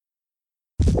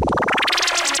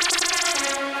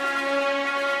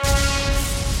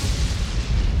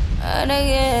wanna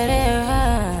get it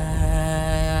right.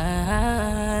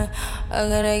 I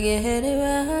gotta get it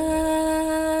right.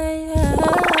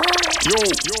 Yo,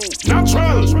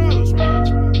 natural.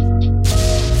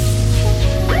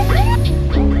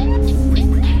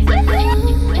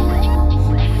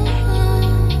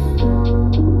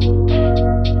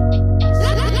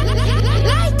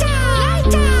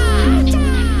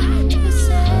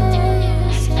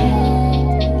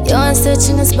 You want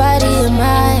stitching this body of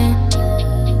mine.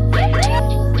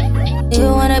 You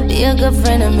wanna be a good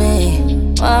friend of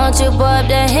me. Why don't you pour up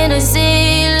that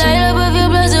Hennessy? Light up a few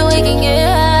blunts and we can get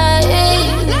high.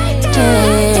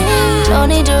 Yeah. Don't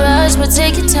need to rush, but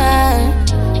take your time.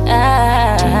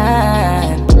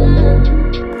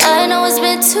 I know it's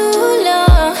been too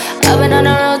long. I've been on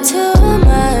the road too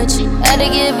much. Had to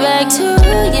get back to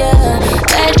you.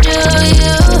 Back to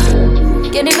you.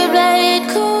 Can't even play it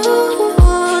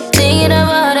cool. Thinking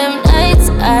about them nights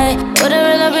I would've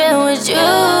rather been with you.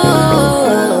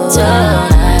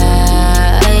 Tonight,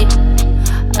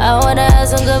 I wanna have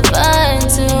some good fun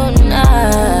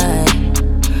tonight.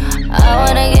 I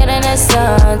wanna get in the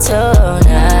sun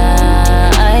tonight.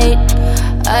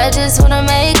 I just wanna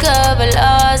make up a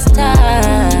lost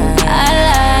time. I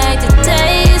like to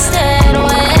taste it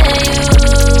when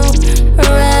you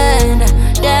run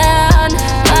down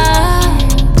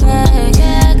my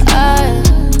back.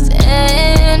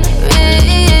 And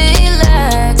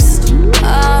relax.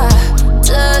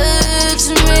 Touch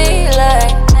me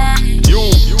like that. You,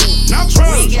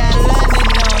 natural. We got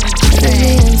London on the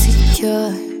train.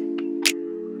 Insecure.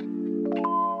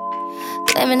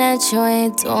 Claiming that you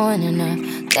ain't doing enough.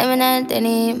 Claiming that they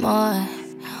need more.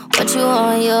 What you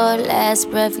on your last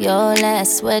breath, your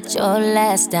last sweat, your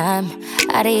last dime.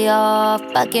 Out of your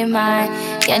fucking mind.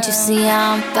 Can't you see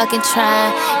I'm fucking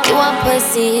trying? You want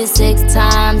pussy 6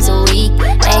 times a week,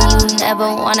 and you never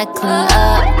wanna clean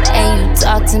up. And you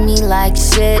talk to me like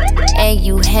shit, and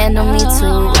you handle me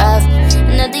too rough.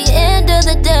 And at the end of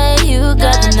the day, you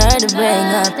got the nerve to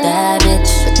bring up that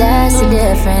bitch. But that's the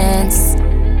difference.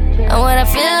 And when I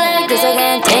feel like this, I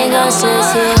can't think I'll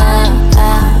stress you out.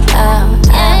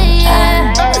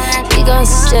 We gon'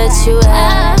 stretch you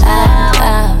out.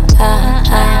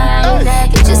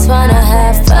 You just wanna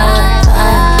have fun.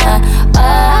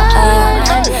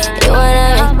 You wanna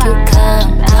make you come.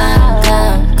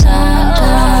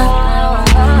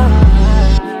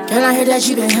 Girl, I heard that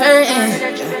you been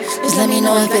hurting. Just let me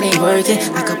know if it ain't working.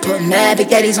 I could put mad big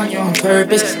daddies on you on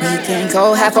purpose. We can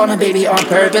go half on a baby on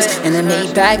purpose. And then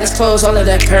make back, let's close all of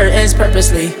the curtains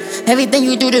purposely. Everything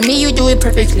you do to me, you do it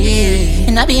perfectly.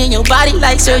 And I be in your body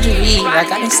like surgery. I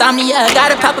got insomnia, I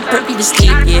gotta pop a perky to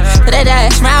sleep, yeah. Put that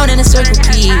ass round in a circle,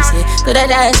 please, yeah. Put that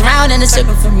ass round in a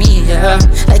circle for me, yeah.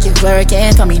 Like you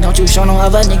working for me, don't you show no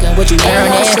other nigga what you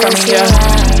learning from me, yeah.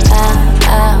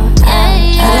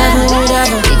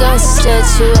 We gon'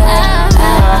 stretch you out.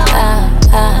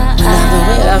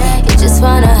 You just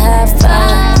wanna have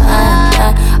fun.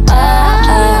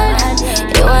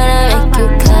 You wanna make you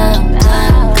come.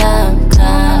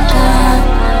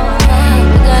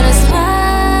 You gotta smile.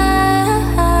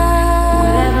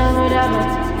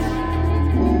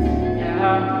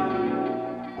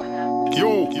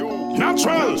 Yo,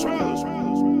 natural.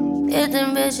 If them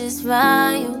bitches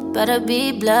smile, you better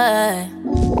be blood.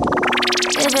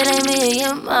 If it ain't me or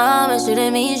your mom, it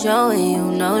shouldn't be showing you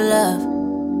no love.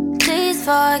 Please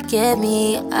forgive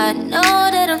me, I know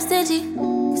that I'm stingy.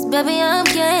 Cause baby, I'm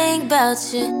gang about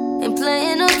you. Ain't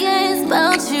playing no games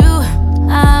about you.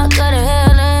 I'll go to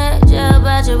hell and jail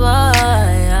about your boy. I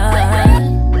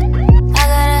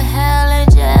got a hell and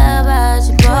jail about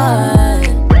your boy.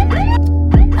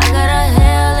 I got a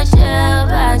hell and jail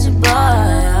about your boy.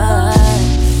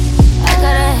 I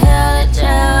got a hell and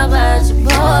jail about your boy.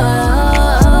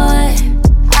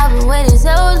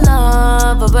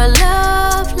 For a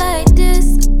love like this,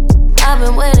 I've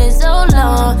been waiting so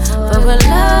long. For a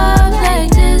love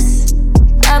like this,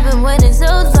 I've been waiting so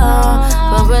long.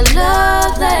 For a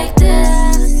love like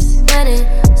this, waiting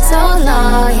so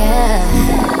long, yeah.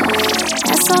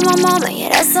 That's on my mama, yeah,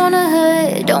 that's on the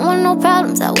hood. Don't want no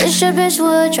problems, I wish a bitch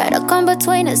would. Try to come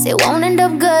between us, it won't end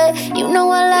up good. You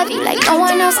know I love you like no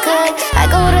one else could. I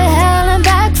go to hell and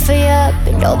back for ya.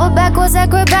 Bend over backwards,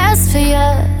 acrobats for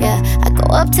ya. Yeah, I go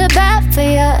up to bat for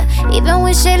ya. Even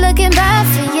when shit looking bad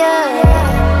for ya.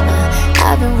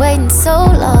 I've been waiting so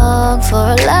long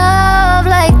for a love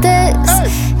like this.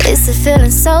 It's a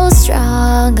feeling so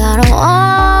strong, I don't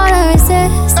wanna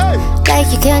resist. Like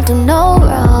you can't do no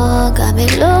wrong. Got me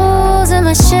losing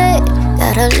my shit,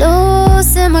 gotta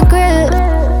loosen my grip.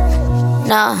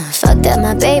 Nah, fuck that,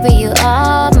 my baby, you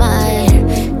all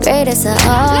mine. Greatest of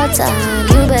all time.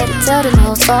 You better tell them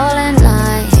hoes fall in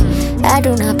line. I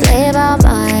do not play about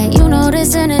mine. You know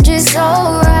this energy's so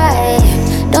right.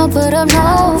 Don't put up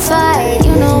no fight.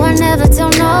 You know I never tell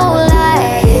no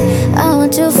lie. I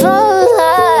want you for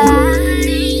life.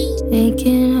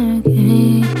 Making I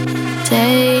can't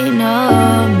take no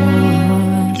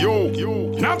more. Yo,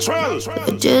 natural.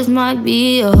 It just might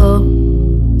be a hoe.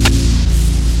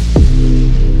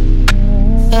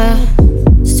 Yeah,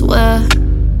 swear,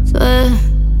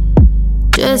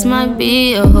 just might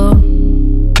be a hoe.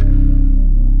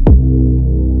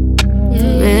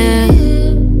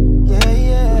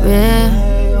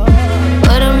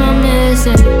 What am I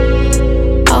missing?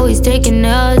 Always taking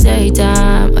L's every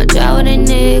time I try with a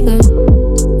nigga.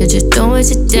 You're just doing what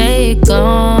you take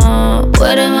on.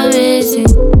 What am I missing?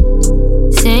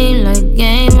 Seem like a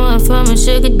game or from a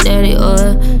sugar daddy or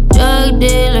a drug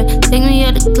dealer. Take me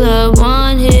out the club,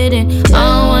 one hitting. I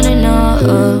don't wanna know.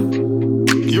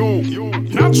 Yo,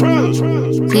 natural.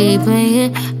 Keep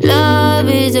playing. Love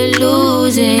is a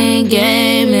losing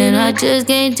game, and I just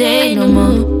can't take no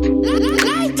more.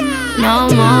 No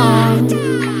more.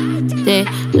 Say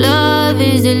love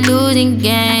is a losing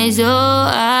game, so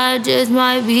I just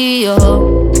might be a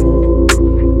hoe.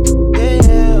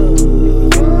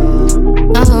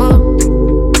 A hoe.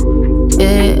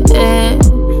 Yeah,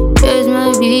 just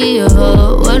might be a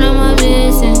hoe. What am I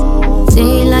missing?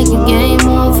 Seem like a game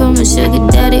more from a sugar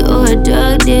daddy or a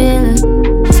drug dealer.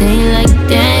 Seem like a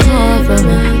game more from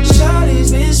a.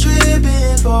 Shawty's been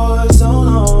stripping for so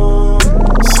long.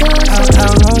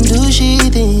 How long do she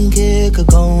think it could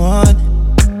go on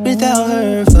without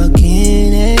her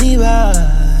fucking anybody?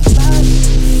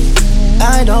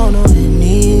 I don't know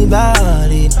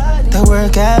anybody that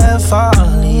work at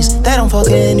Follies that don't fuck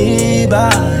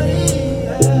anybody.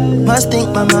 Must think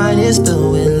my mind is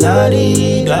filled with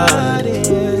la-di-da-di.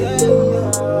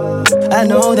 I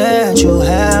know that you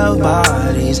have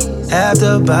bodies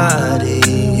after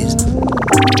bodies.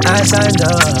 I signed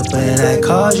up when I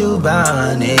called you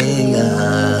Bonnie.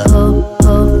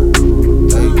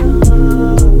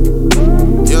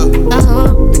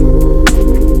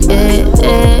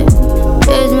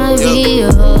 This might be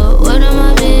a hoe. What am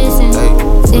I missing?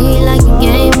 Seem like a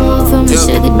game more from a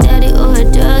sugar daddy or a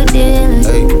drug dealer.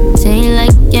 Seem like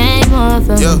a game more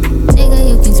from a nigga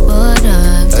you can sport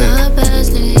up. Top ass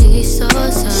nigga, he's so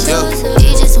soft. He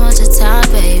just wants your time,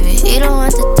 baby. He don't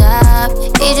want the top.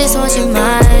 He just wants your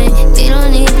mind. He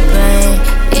don't need the brain.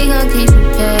 He gon' keep you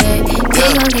paid. He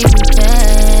gon' keep you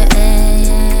paid.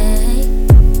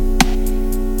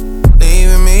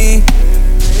 Leaving me,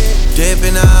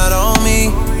 dipping out on me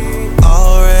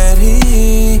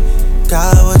already.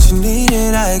 Got what you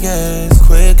needed, I guess,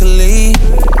 quickly.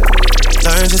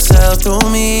 Learned yourself through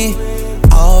me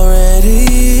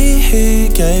already.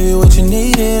 Gave you what you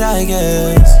needed, I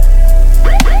guess.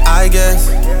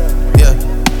 Yeah.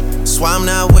 So I'm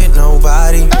not with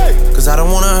nobody, cause I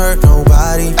don't wanna hurt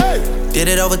nobody. Did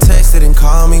it over text, didn't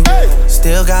call me.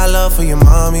 Still got love for your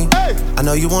mommy. I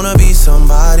know you wanna be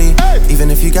somebody, even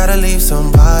if you gotta leave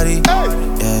somebody.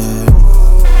 Yeah.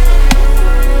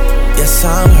 Yes,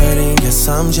 I'm hurting, yes,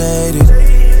 I'm jaded.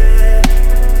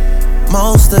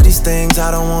 Most of these things I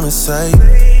don't wanna say.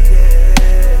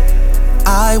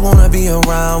 I wanna be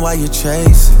around while you're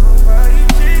chasing.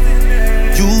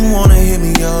 You wanna hit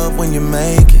me up when you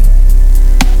make it.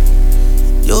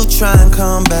 You'll try and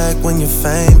come back when you're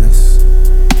famous.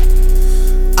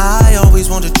 I always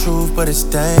want the truth, but it's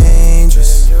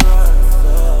dangerous.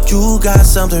 You got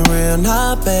something real,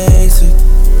 not basic.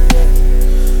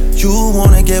 You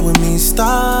wanna get with me,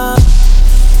 stop.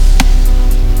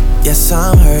 Yes,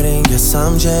 I'm hurting, yes,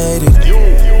 I'm jaded. Yo,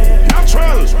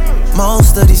 natural.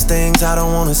 Most of these things I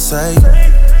don't wanna say.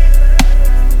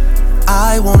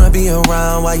 I wanna be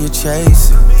around while you're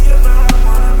chasing.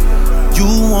 You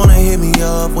wanna hit me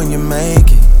up when you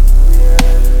make it.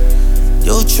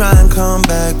 You'll try and come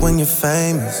back when you're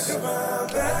famous.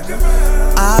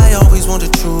 I always want the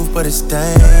truth, but it's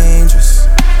dangerous.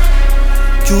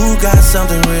 You got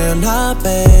something real, not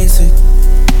basic.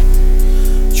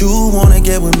 You wanna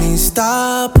get with me,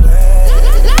 stop.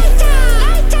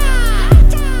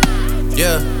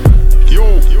 Yeah.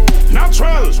 Yo,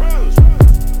 natural.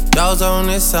 Dogs on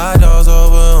this side, dogs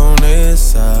over on this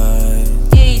side.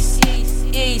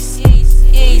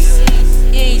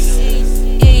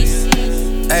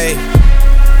 Hey,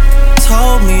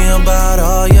 told me about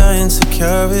all your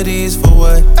insecurities for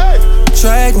what?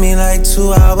 Dragged me like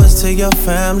 2 hours to your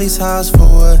family's house for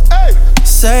what?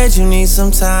 Said you need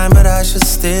some time, but I should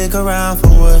stick around for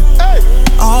what?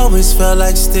 Always felt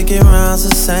like sticking around's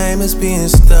the same as being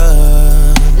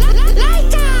stuck.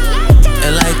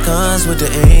 And like guns with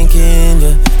the ink in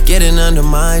ya, getting under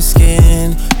my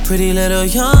skin. Pretty little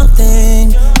young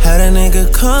thing, had a nigga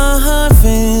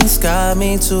convinced, got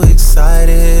me too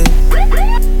excited.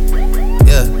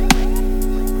 Yeah,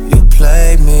 you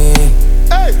played me,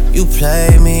 you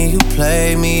played me, you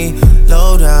played me.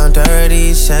 Low down,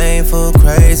 dirty, shameful,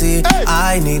 crazy.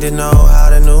 I need to know how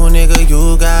the new nigga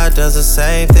you got does the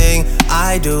same thing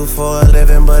I do for a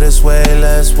living, but it's way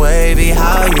less wavy.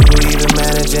 How you even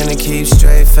managing to keep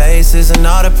straight faces? And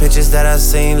all the pictures that I've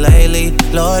seen lately,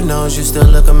 Lord knows you still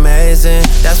look amazing.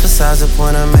 That's besides the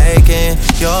point I'm making.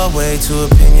 You're way too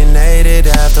opinionated,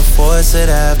 I have to force it,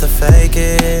 I have to fake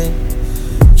it.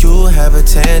 You had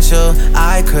potential,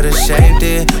 I could've shaped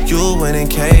it. You went and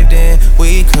caved in,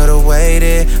 we could've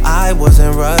waited. I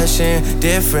wasn't rushing,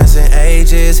 difference in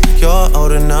ages. You're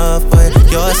old enough, but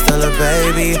you're still a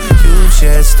baby. You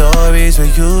shared stories where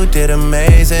you did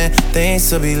amazing. Things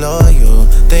to be loyal,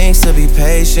 things to be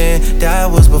patient.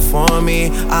 That was before me,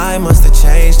 I must've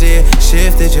changed it.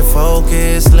 Shifted your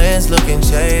focus, lens looking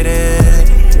jaded.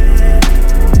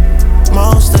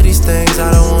 Most of these things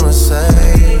I don't wanna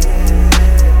say.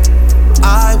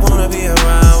 I wanna be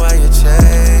around while you're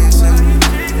chasing.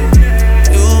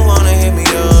 You wanna hit me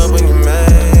up when you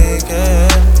make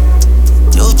it.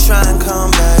 You try and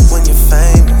come back when you're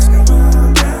famous.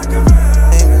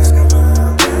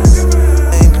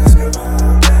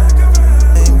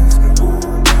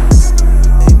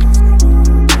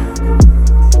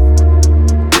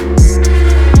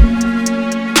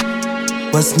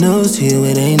 What's news to you?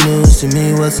 It ain't news to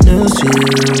me. What's news to you?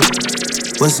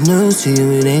 What's news to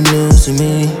you? It ain't news to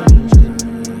me.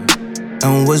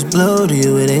 And what's blue to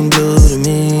you? It ain't blue to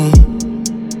me.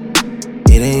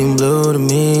 It ain't blue to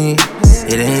me.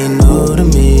 It ain't new to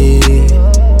me.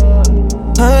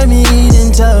 Heard me,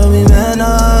 then tell me man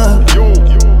up.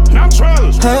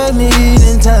 Heard me,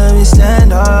 then tell me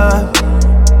stand up.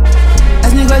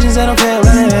 Ask me questions, I don't care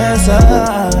what the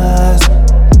answers.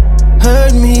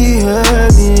 Heard me,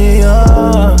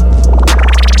 oh.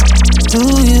 Do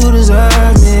you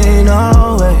deserve me?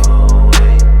 No way.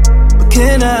 But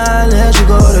can I let you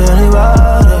go to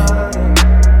anybody?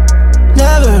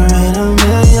 Never in a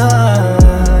million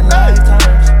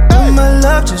lifetimes. But my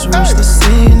love just reached the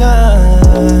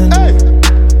ceiling.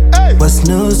 What's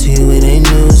news to you? It ain't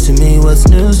news to me. What's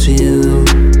news to you?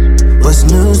 What's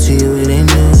news to you? It ain't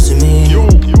news to me.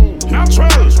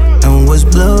 And what's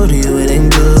blue to you? It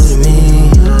ain't blue to me.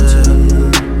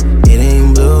 It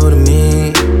ain't blue to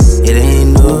me. It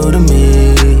ain't new to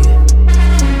me.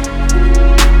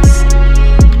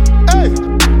 Hey,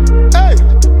 hey,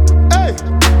 hey,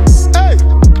 hey,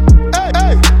 hey,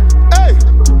 hey, hey,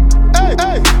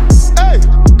 hey, hey.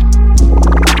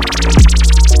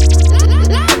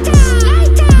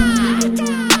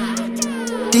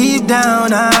 Deep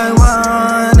down I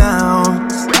want out.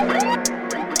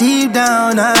 Deep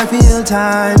down I feel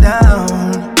tied down.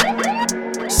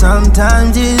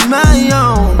 Sometimes it's my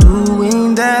own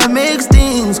doing that makes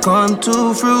things come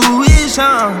to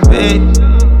fruition, babe.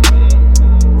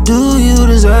 Do you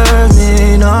deserve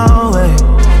me? No way.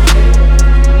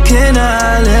 Can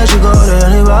I let you go to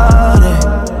anybody?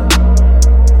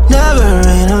 Never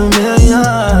in a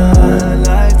million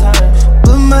lifetimes.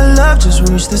 But my love just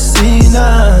reached the ceiling.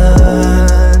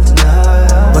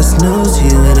 What's news to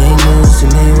you? It ain't news to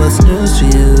me. What's news to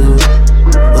you?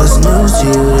 What's news to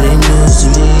you? It ain't news to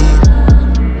me.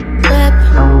 Flip,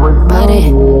 body,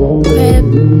 grip,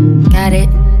 got it,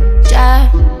 job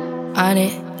on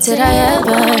it. Did I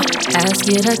ever ask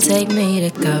you to take me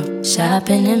to go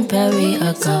shopping in Paris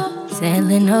or go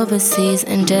sailing overseas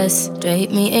and just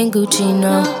drape me in Gucci?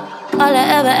 No. All I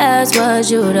ever asked was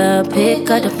you to pick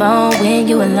up the phone when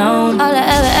you alone. All I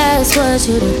ever asked was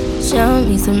you to show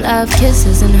me some love,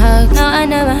 kisses and hugs. No, I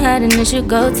never had an issue,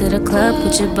 go to the club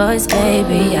with your boys,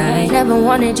 baby. I never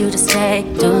wanted you to stay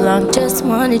too long, just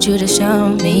wanted you to show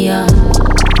me up.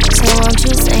 So won't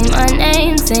you say my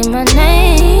name, say my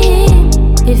name.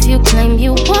 If you claim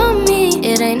you want me,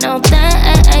 it ain't no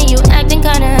thing. You acting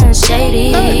kinda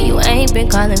shady, you ain't been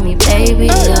calling me baby.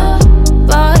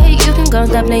 Boy, you can go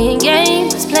stop playing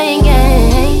games, playing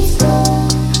games.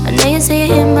 I know you say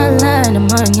you hit my line, I'm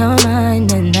on your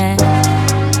mind and that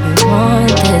you want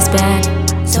this back,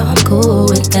 so I'm cool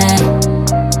with that.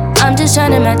 I'm just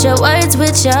tryna match your words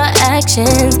with your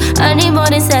actions. I need more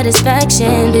than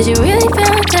satisfaction. Did you really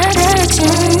feel that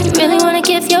action? You really wanna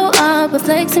give your all, but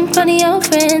flex in front of your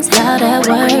friends. How that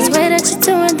works? Way that you're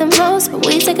doing the most, but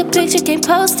we take a picture, can't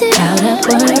post it. How that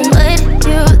works? What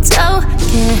you talking?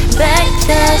 Back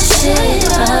that shit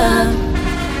up.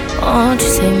 Won't you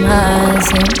say mine,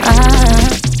 say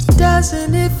mine?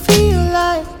 Doesn't it feel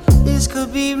like this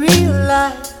could be real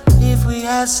life? If if we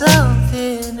had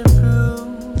something to prove.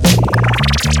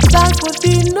 Life would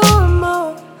be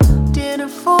normal, dinner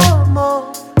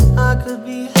formal. I could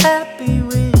be happy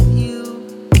with you.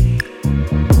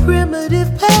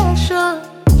 Primitive passion,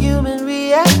 human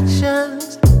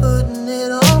reactions, putting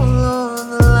it all on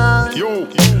the line. Yo,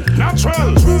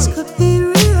 natural. This could be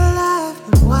real life,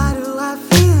 and why do I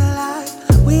feel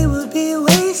like we would be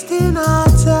wasting our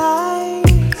time?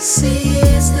 See,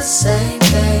 it's the same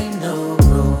thing, no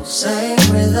rules, same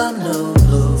rhythm, no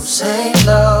blues, same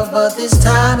love, but this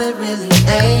time it really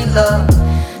ain't love.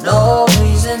 No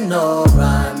reason, no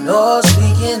rhyme, no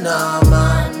speaking our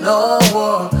mind, no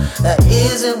war. That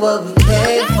isn't what we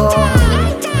came for.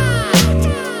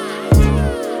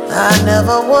 I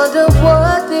never wondered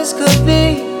what this could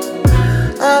be.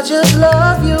 I just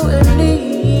love you and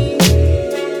me.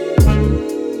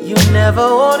 You never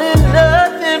wanted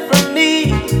nothing from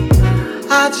me.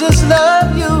 I just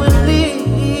love you and me.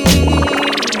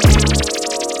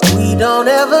 We don't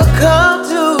ever come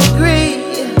to agree.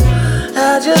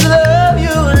 I just love you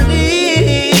and me.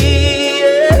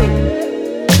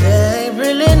 There ain't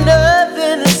really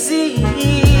nothing to see.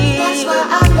 That's why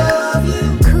I love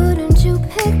you. Couldn't you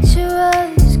picture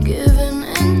us giving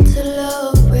into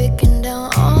love, breaking down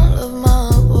all of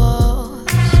my walls?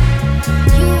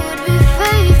 You would be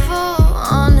faithful,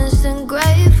 honest and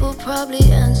grateful,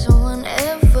 probably answer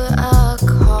whenever I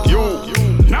call. Yo,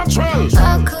 natural.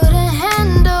 I couldn't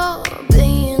handle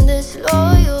being this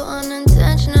loyal,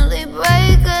 unintentionally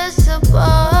break us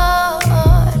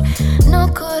apart. Nor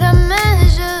could I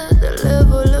measure the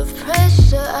level of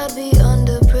pressure I'd be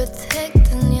under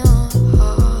protecting your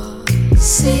heart.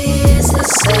 See, it's the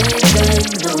same thing,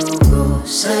 no rules,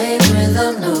 same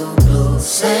rhythm, no blues,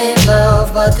 same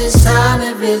love, but this time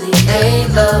it really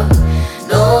ain't love.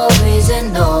 No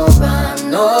reason, no rhyme,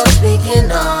 no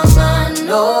speaking our mind,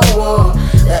 no war.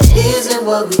 That isn't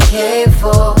what we came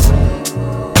for.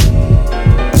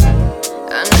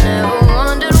 I never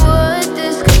wondered what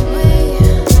this could be.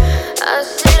 I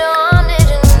sit on it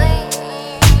and lean.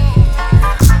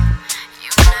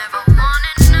 You never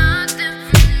wanted nothing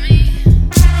from me.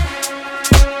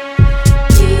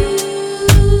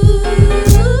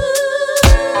 You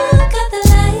got the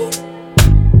light,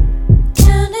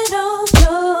 counted on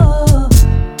your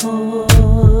boy.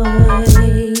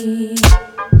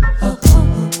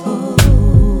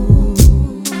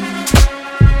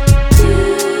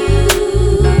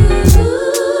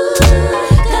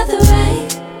 Got the right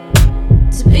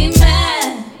to be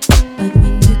mad, but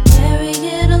when you carry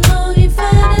it alone, you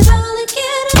find it only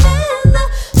getting in the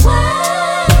way.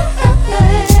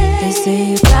 They say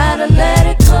you gotta let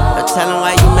it go. But tell them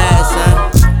why you mad,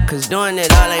 son. Cause doing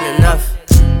it all ain't enough.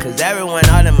 Cause everyone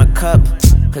all in my cup.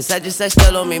 Cause such and such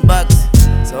still owe me bucks.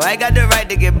 So I got the right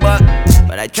to get bucked,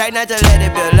 but I try not to let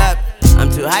it build up. I'm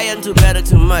too high, I'm too better,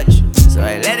 too much. So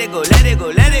I let it go, let it go,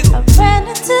 let it go. I ran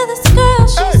into this girl,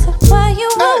 she said, why you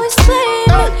always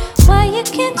playing it? Why you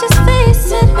can't just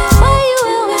face it? Why you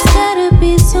always gotta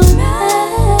be so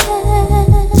mad?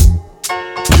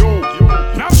 Yo,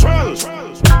 natural.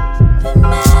 Be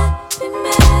mad, be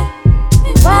mad,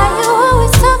 be mad. Why you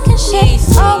always talking shit?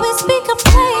 Always be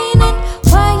complaining.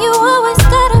 Why you always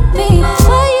gotta be?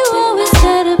 Why you always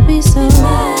gotta be so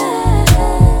mad?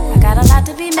 I got a lot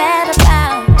to be mad about.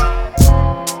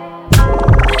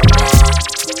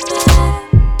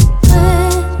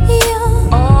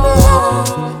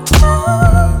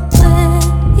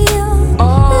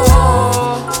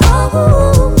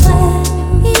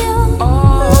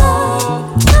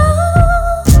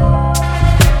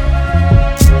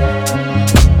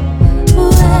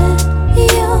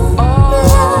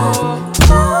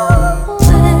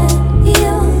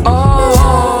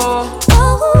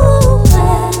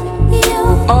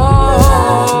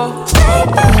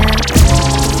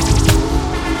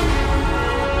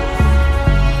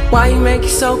 Why you make it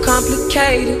so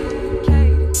complicated?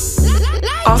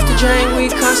 Off the drain, we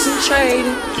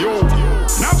concentrated. Yo,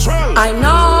 natural. I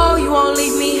know you won't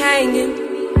leave me hanging.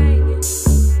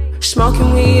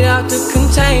 Smoking weed out the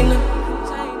container.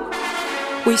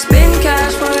 We spend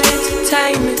cash for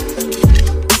entertainment.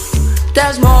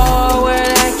 There's more where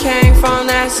that came from,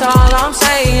 that's all I'm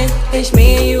saying. It's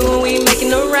me and you and we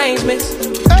making arrangements.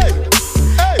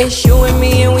 It's you and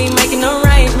me and we making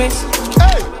arrangements.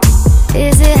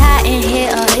 Is it hot in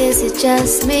here or is it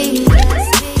just me?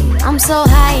 I'm so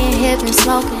high in here, been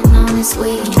smoking on this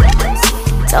weed.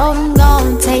 Told him go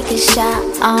and take a shot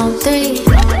on 3.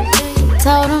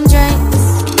 Told him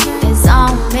drinks is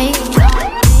on me.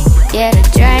 Yeah, the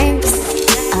drinks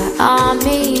are on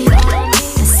me.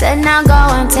 I said now go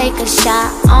and take a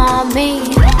shot on me.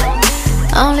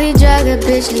 Only drug a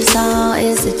bitch is on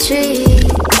is a tree.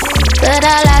 But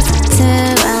I lasted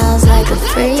 10 rounds like a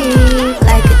freak,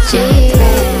 like a G.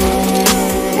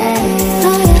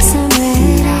 Oh yes, I'm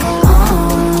ready.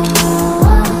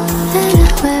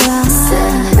 Then I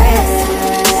said I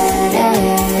said I'm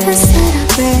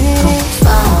ready.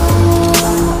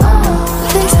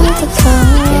 Please hit the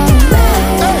phone.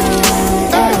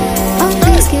 Oh,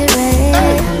 please get ready.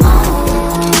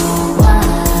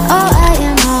 Oh, I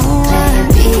am home.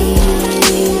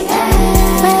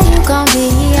 Where you gon' be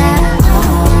at?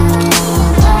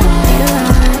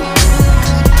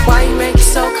 Why you make it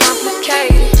so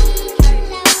complicated?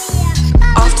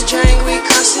 Off the drain, we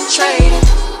concentrated.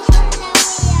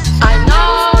 I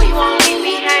know you won't leave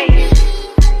me hanging.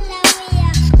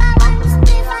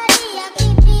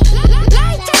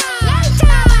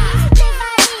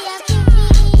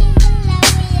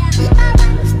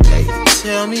 Hey,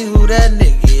 tell me who that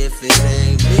nigga if it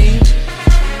ain't me.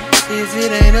 If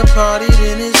it ain't a party,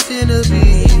 then it's finna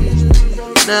be.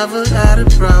 Never had a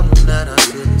problem that I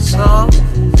couldn't solve.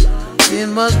 It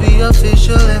must be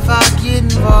official if I get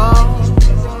involved.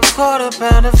 Quarter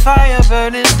pound of fire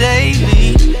burning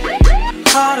daily.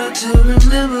 Harder to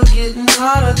remember, getting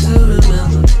harder to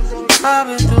remember. I've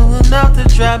been through enough to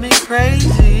drive me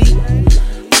crazy.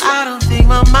 I don't think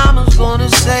my mama's gonna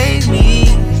save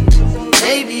me.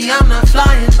 Maybe I'm not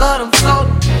flying, but I'm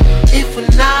floating. If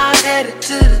we're not headed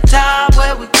to the top,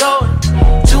 where we going?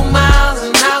 2 miles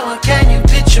an hour, can you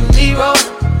picture me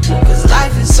rolling? Cause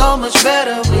life is so much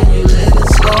better when you live it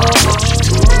slow.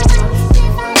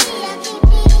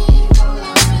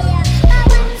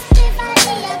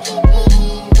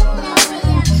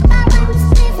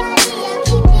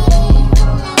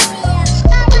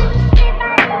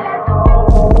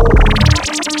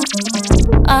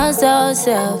 I'm so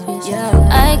selfish,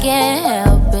 I can't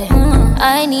help it.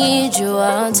 I need you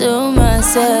all to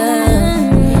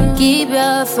myself. Keep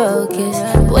your focus,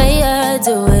 the way I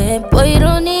do it. Boy, you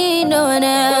don't need no one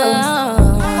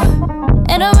else.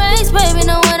 And a race, baby,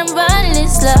 know when I'm running it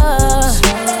slow.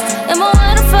 And my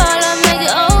waterfall, I make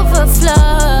it overflow.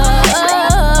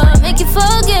 Make you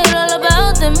forget all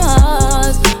about them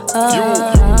hoes. You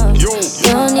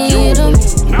don't need them.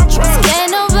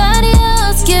 Can't nobody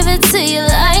else give it to you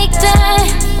like that.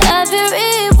 I've been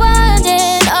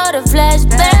rewinding all the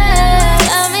flashbacks.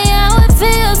 Tell me how it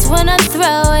feels when I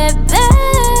throw it back.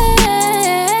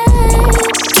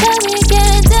 Tell me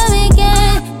again,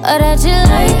 or that you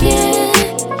like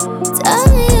it. Tell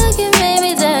me again,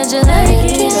 maybe that you like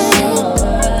it.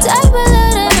 Type of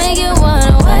love that make you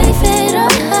wanna wife it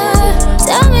on her.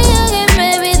 Tell me again,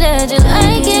 maybe that you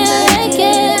like it, like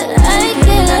it, like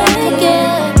it, like it.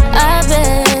 I've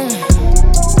been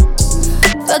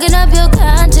fucking up your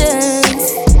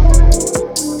conscience,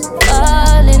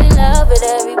 falling in love with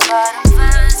every part of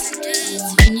us.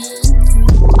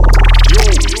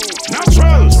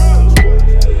 Natural.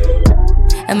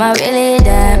 Am I really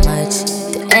that much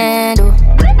to handle?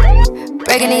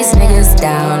 Breaking these niggas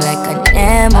down like an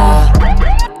ammo.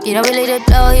 You know, really just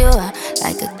blow you out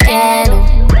like a candle.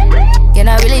 You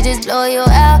know, really just blow you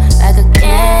out like a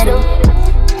candle.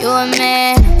 You a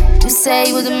man, you say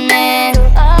you was a man.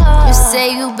 You say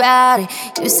you bout it,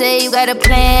 you say you got a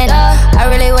plan. I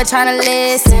really was tryna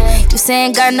listen, you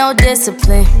saying got no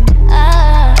discipline.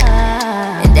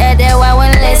 And that why I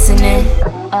wasn't listening.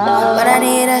 But I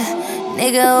need a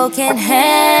nigga who can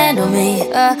handle me.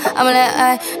 I'ma let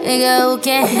a nigga who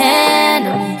can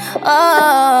handle me.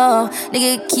 Oh,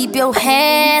 nigga, keep your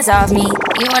hands off me.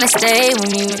 You wanna stay with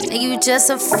me, nigga, you just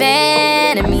a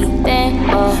fan of me. Then,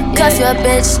 cuff your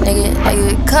bitch,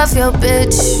 nigga, cuff your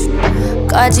bitch.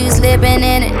 Got you slipping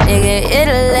in it, nigga,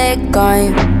 it'll let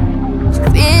go.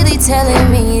 Really telling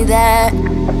me that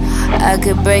I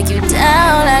could break you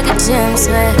down like a gym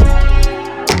sweat.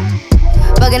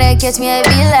 Fucking to catch me, I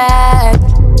be like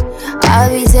I'll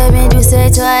be tipping you say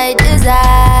till I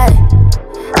desire.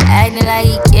 Acting like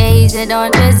he gauge and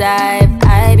don't deserve.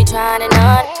 I be trying to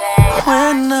know the pain.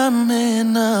 When I'm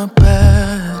in a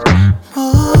bad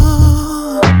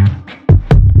mood,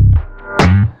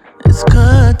 it's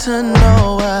good to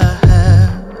know I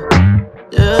have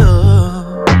you.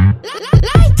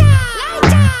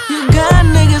 You got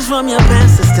niggas from your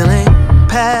past that still ain't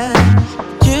past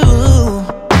you.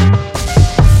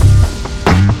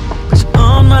 But you're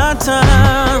on my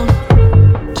time,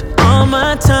 you're on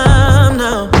my time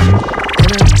now.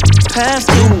 And it's past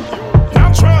you.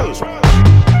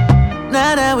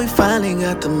 Now that we finally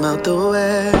got them out the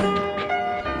way,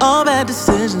 all bad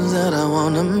decisions that I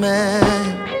wanna make.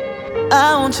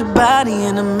 I want your body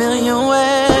in a million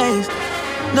ways.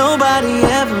 Nobody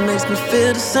ever makes me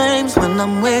feel the same as when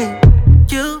I'm with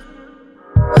you.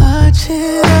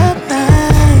 shit up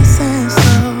nice and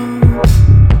slow.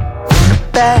 From the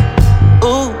back,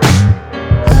 ooh,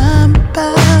 I'm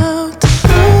about to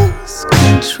lose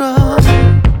control.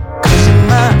 'Cause you're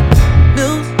my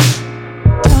muse.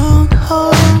 Don't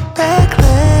hold back,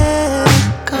 let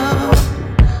go.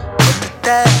 What did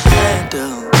that do?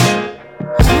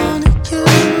 Only you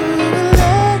will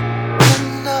let me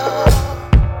know.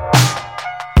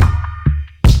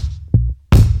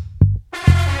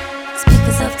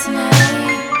 Speakers up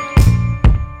tonight.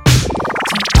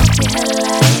 Turn off your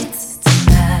headlights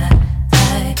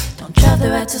tonight. Don't drive the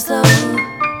ride too slow.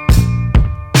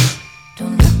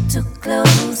 Don't look too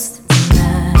close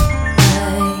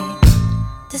tonight.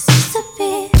 This used to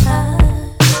be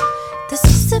us. This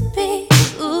used to be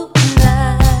ooh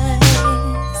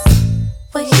nice.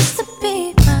 What used to be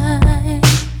mine.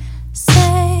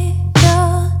 Say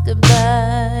your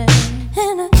goodbye.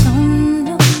 And I don't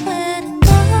know where to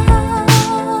go.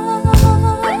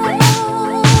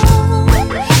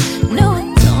 No, I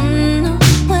don't know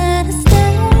where to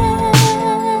stay.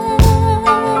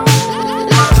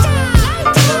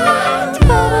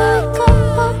 Where do we go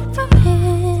from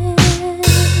here?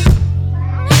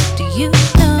 Do you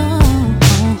know?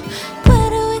 Where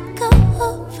do we go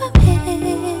from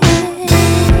here?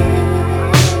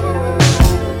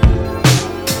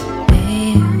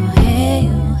 Hey, hey,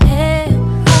 hey.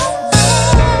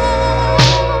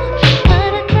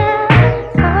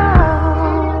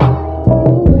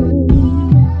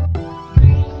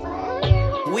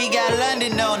 We got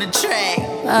London on the track.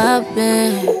 I've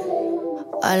been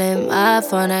all in my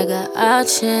phone, I got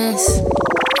options.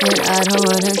 And I don't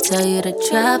wanna tell you to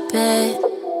drop it,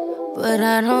 but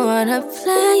I don't wanna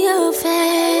play your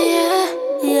fair.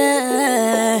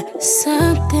 Yeah,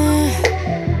 something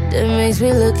that makes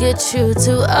me look at you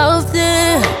too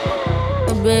often.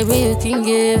 But baby, you can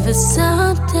give us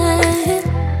something.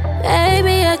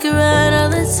 Baby, I can run all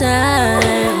the time.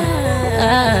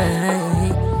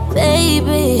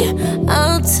 Baby,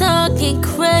 I'm talking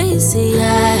crazy. I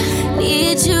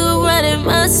need you running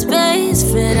my space,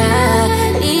 but I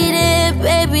need it,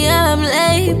 baby. I'm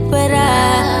late, but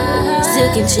I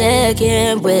still can check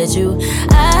in with you.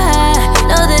 I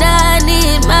know that I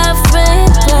need my friend,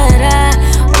 but I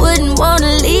wouldn't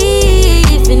wanna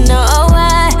leave. You know, I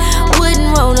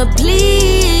wouldn't wanna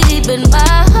bleed, but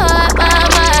my heart, my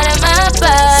mind, and my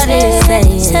body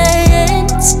saying,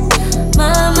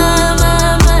 my mind,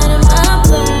 and my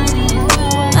body,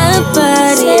 my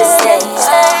body is saying.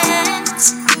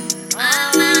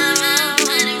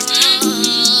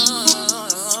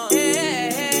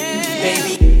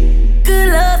 Good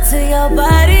luck till your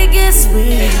body gets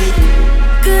sweet.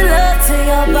 Good luck till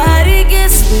your body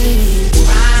gets sweet.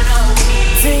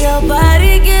 Till your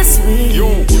body gets sweet.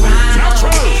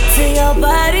 Till your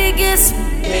body gets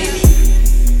sweet.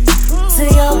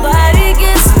 Till your body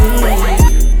gets sweet.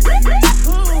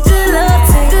 Good luck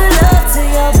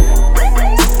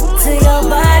till your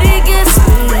body gets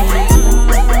sweet.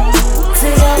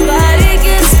 Till your body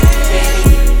gets sweet.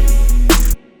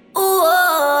 Ooh, oh,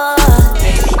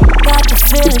 got the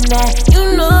feeling that you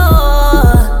know.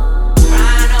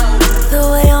 The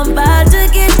way I'm about to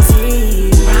get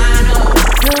deep.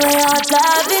 The way I'll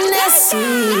dive in that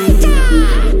sea.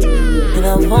 And I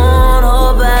won't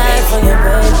hold back for you,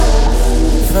 baby.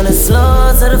 From the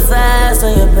slow to the fast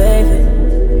on you, baby.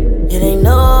 It ain't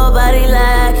nobody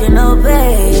like you, no,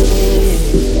 baby.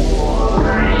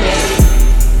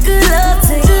 Good luck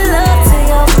to your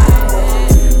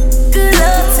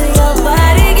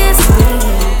body gets sweet.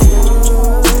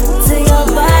 Till your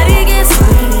body gets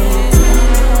sweet.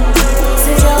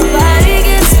 Till your body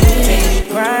gets sweet.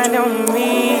 Grind on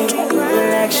me,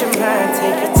 relax your mind,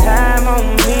 take your time on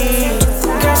me.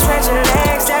 Girl, stretch your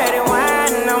legs, dirty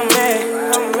wine on me.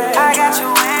 I got you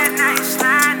wet, now you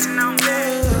sliding on me.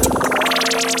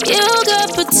 You got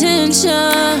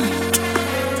potential.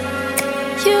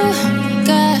 You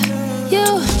got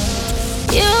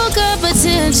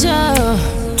potential.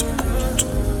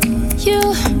 You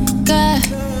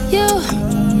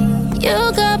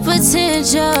got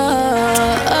potential.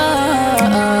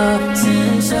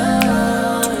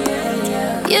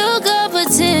 You got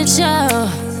potential.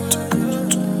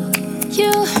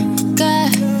 You got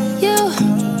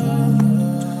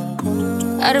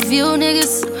out of you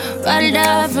niggas, ride it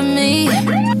out for me.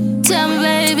 Tell me,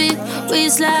 baby, will you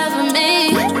slide for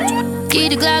me? Keep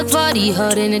the Glock 40,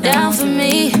 holding it down for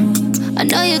me. I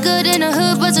know you're good in the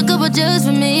hood, but you're good with just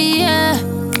for me, yeah.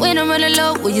 When I'm running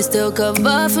low, will you still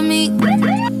cover for me?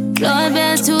 Blowing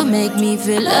bands to make me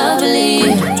feel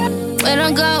lovely. When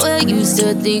I'm gone, will you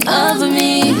still think of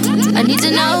me? I need to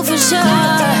know for sure,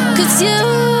 'cause you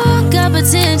got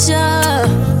potential.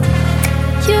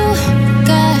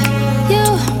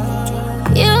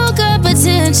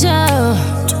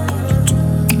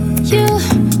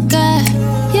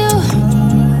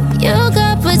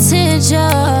 You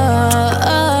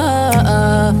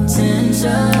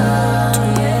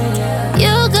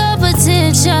got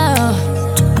potential.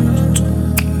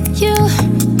 You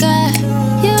got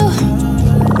you.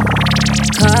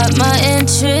 Caught my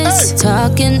interest,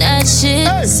 talking that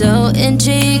shit, so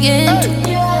intriguing.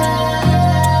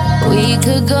 We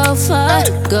could go far,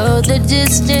 go the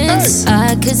distance.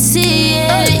 I could see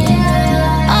it.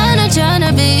 I'm not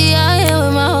tryna be out here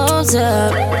with my hopes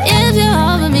up. If you're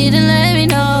hard for me, then let me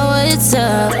know what's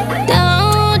up.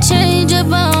 Don't change up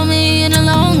on me in the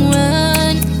long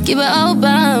run. Keep it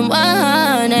open,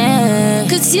 100.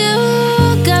 Cause you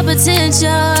got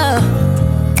potential.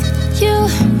 You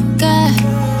got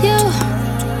potential.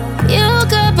 You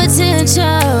got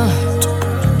potential.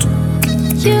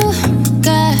 You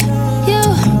got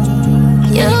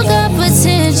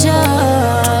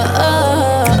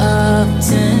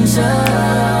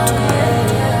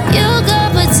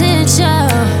potential.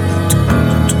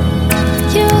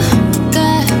 You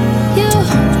got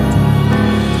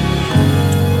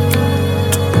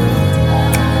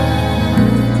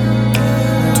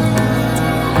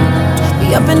Be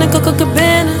up in the Coco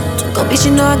Cabana. Go bitch,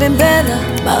 you know I've been better.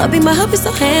 My hubby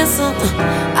so handsome.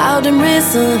 Out them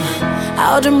ransom.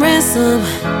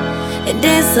 And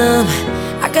then some.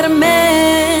 I got a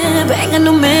man, but ain't got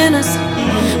no manners.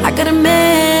 I got a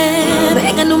man, but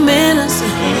ain't got no manners.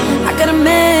 I got a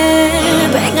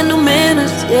man, but ain't got no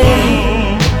manners. Yeah.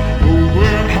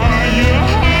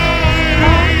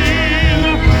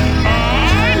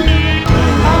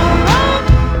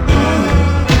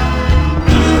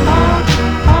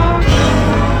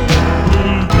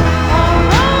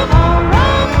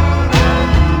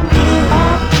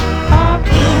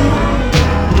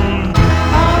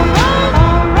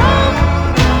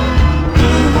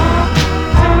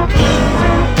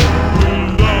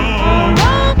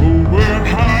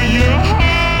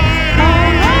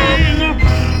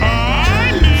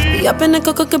 Up in the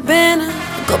Coco Cabana.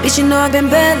 Go bitch, you know I've been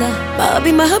better. My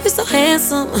hubby so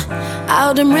handsome.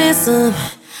 Out them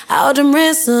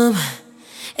ransom.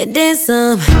 And then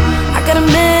some. I got a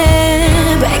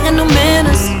man, but ain't got no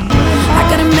manners. I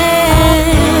got a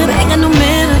man, but ain't got no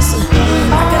manners.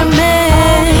 I got a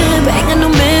man, but ain't got no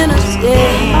manners.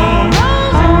 Yeah.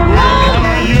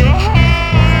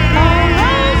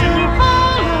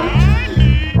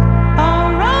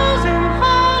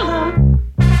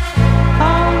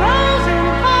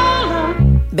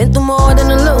 Been through more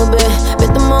than a little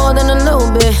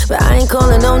bit, but I ain't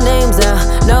calling no names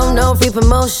out. No free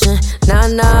promotion. Nah,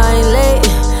 I ain't late.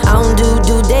 I don't do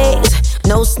due dates.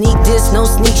 No sneak this, no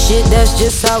sneak shit. That's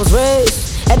just how I was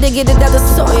raised. Had to get it out the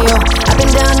soil. I've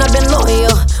been down, I've been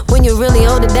loyal. When you really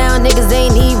hold it down, niggas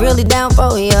ain't really down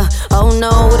for ya. Oh no,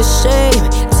 what a shame.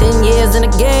 10 years in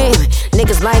the game.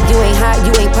 Niggas like you ain't hot,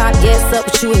 you ain't pop. Yes, up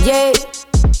with you and yay.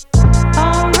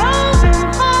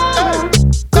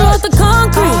 Girl off the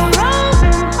concrete.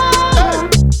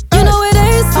 You know it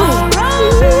ain't sweet.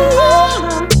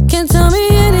 Can't tell me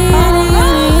anything.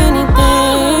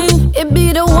 It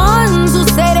be the ones who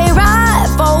say they ride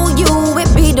for you.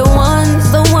 It be the ones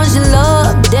you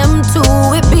love, them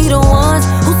too. It be the ones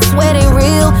who swear they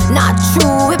real, not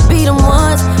true. It be the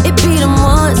ones.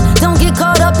 Don't get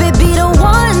caught up. It be the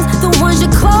ones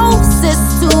you're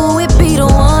closest to. It be the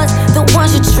ones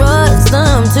you trust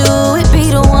them too. It be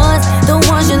the ones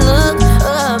you look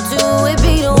up to. It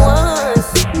be the ones.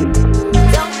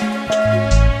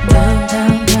 Down,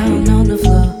 down, down on the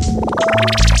floor.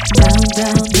 Down,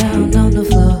 down, down on the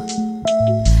floor.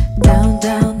 Down,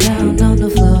 down, down on the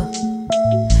floor.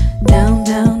 Down,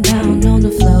 down, down on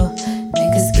the floor.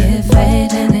 Niggas get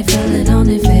fade and they feel it on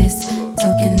their face.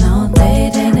 Talking all day,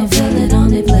 then they feel it on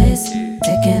their place.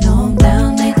 Take it on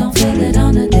down, they gon' feel it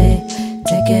on the day.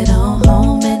 Take it on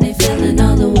home and they feel it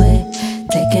all the way.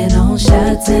 Take it on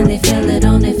shots and they feel it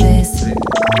on their face.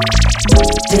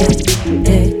 Day,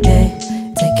 day, day.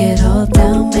 Take it all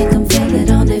down, make them feel it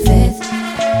on their face.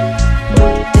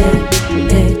 Day,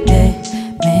 day, day.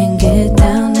 Men get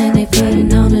down and they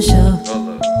putting on a show.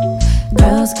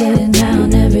 Girls getting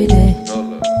down every day.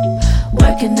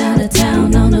 Working out of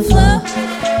town on the floor.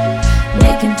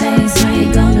 Making things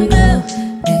ain't gonna go.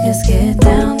 Niggas get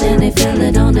down and they feel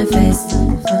it on their face.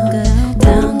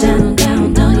 Down, down,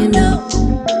 down, down, you know.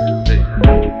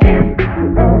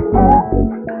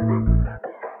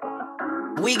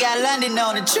 We got London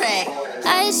on the track.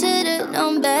 I should've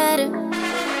known better.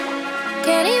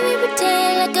 Can't even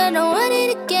pretend like I don't want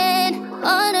it again.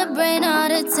 On the brain all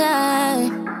the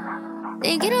time.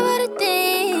 Thinking about the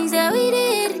things that we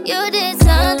did. You did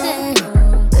something.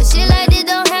 But shit like this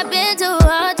don't happen too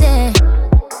often.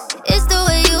 It's the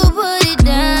way you put it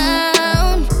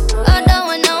down. Although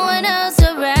when no one else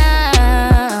around.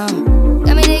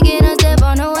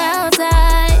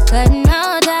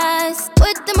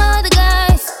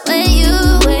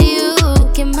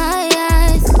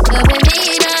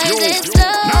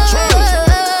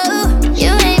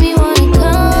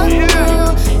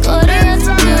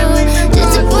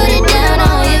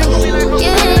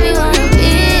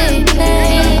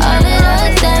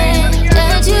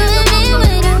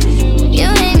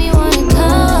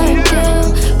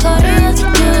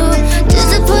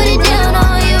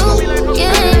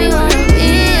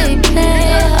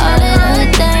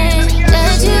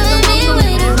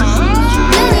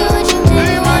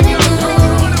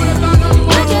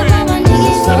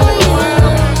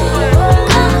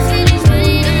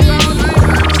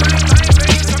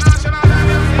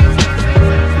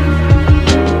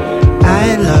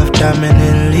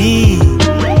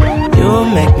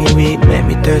 me weak, make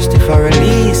me thirsty for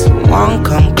release. One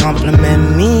come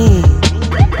compliment me,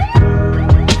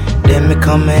 then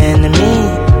become an enemy.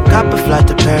 Cop a flight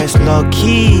to Paris, low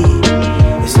key.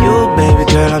 It's you, baby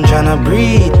girl, I'm tryna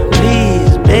breathe.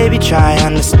 Please, baby, try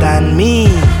understand me.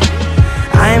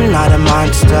 I'm not a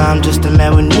monster, I'm just a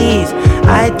man with needs.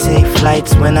 I take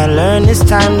flights when I learn it's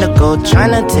time to go.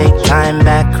 Tryna take time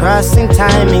back, crossing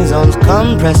timing zones.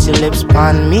 Come press your lips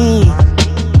upon me.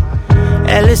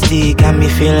 LSD got me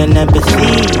feeling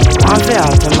empathy. Want to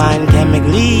alter mind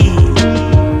chemically,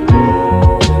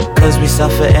 cause we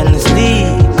suffer endlessly.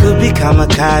 Could be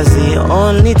kamikaze,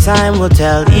 only time will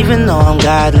tell. Even though I'm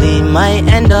godly, might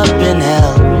end up in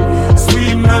hell.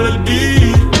 Sweet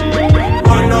melody,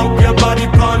 wind up your body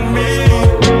upon me.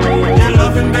 Your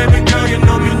loving, baby girl, you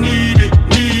know me need it,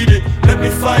 need it. Let me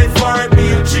fight for it,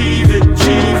 me achieve it,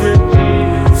 achieve it.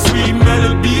 Sweet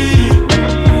melody,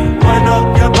 wind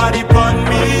up your body upon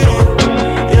me.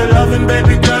 Your loving,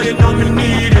 baby girl, you know me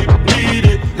need it, need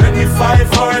it. Let me fight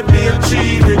for it, me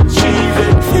achieve it, achieve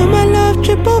it. Feel my love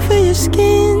drip over your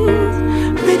skin.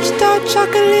 Rich dark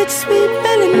chocolate, sweet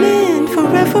melanin.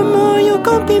 Forevermore, you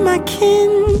gon' be my kin.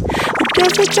 With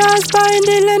every jaw's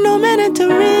binding, let no man enter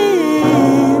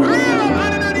in.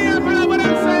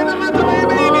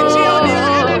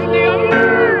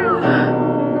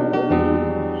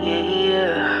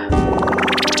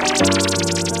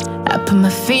 I put my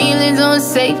feelings on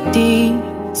safety,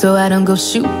 so I don't go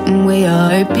shooting where your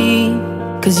heart be.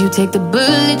 Cause you take the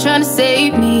bullet trying to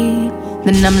save me,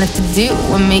 then I'm left to deal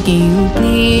with making you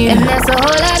bleed. And that's a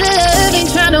whole lot of love, ain't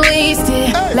trying to waste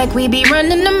it. Like we be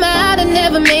running them out and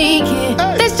never make it.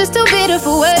 That's just too bitter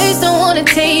for words, don't wanna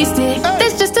taste it.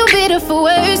 That's just too bitter for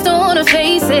words, don't wanna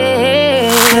face it.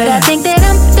 But I think that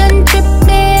I'm done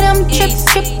tripping, I'm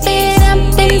tripping.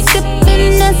 I've been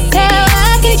sipping, that's how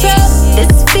I control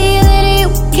this feeling you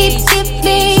keep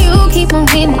giving. You keep on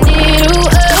hitting it, ooh,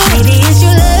 oh. Maybe it's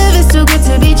your love, it's too good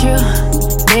to be true.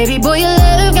 Baby boy, your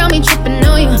love got me tripping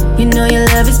on you. You know your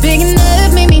love is big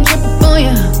enough, made me trip up on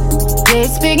you. Yeah,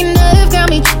 it's big enough, got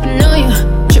me tripping on you.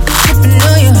 Tripping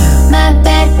on you. My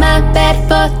bad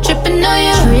for tripping on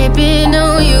you. Tripping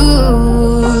on you.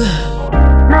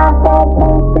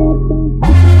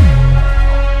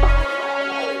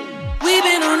 We've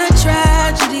been on a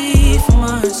tragedy for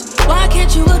months. Why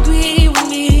can't you agree with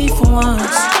me for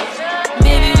once?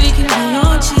 Maybe we can be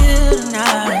on chill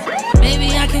tonight.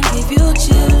 Maybe I can give you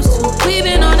chills too. We've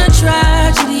been on a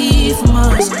tragedy for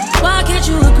months. Why can't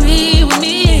you agree with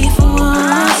me for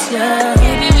once? Yeah.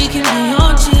 Maybe we can be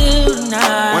on chill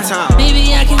tonight. One time.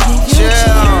 Maybe I can give you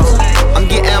chills. I'm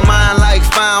getting mine like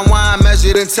fine wine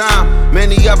measured in time.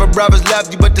 Many other brothers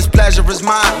love you, but this pleasure is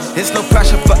mine. It's no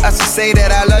pressure for us to say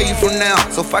that I love you from now.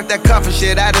 So fuck that comfort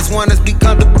shit, I just want us to be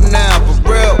comfortable now.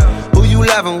 For real, who you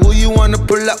loving, who you wanna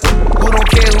pull up with? Who don't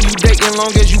care who you dating,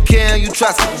 long as you care and you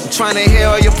trust me. I'm trying to hear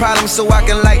all your problems so I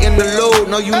can lighten the load.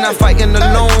 No, you not fighting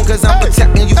alone, cause I'm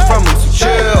protecting you from them. So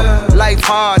chill, life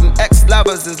hard and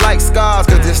ex-lovers is like scars.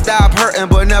 Cause they stop hurting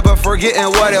but never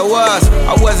forgetting what it was.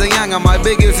 I wasn't young and my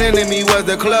biggest enemy was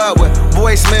the club with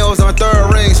voicemails on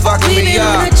third rings fucking me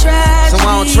up. So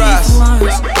I don't trust.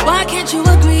 Why can't you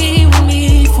agree with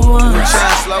me for once?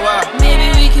 Slow up. Maybe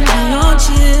we can be on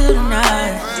chill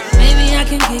tonight. Maybe I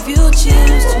can give you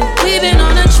chills too. We've been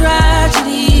on a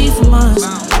tragedy for months.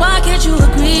 Why can't you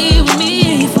agree with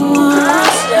me for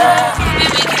once? Yeah.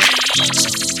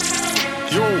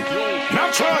 Yo,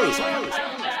 natural.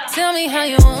 Tell me how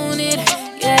you want it,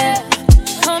 yeah.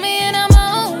 Call me and I'm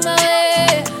on my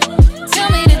way. Tell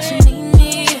me that you need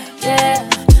me, yeah.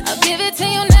 I'll give it to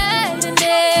you night and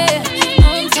day.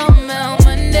 I'm talking about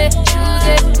Monday,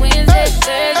 Tuesday, Wednesday,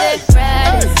 Thursday,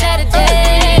 Friday,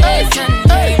 Saturday,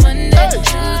 Sunday, Monday,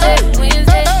 Tuesday,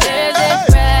 Wednesday, Thursday,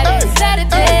 Friday,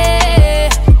 Saturday,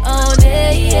 all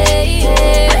day, yeah,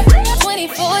 yeah.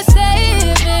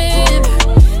 24/7,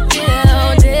 yeah,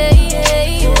 all day, yeah,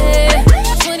 yeah.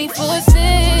 24/7.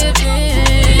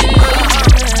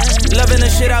 Loving the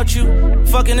shit out you,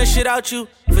 fucking the shit out you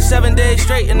for 7 days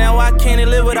straight, and now I can't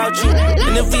live without you.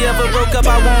 And if we ever broke up,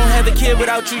 I won't have a kid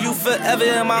without you. You forever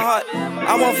in my heart.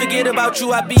 I won't forget about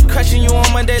you. I be crushing you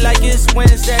on Monday like it's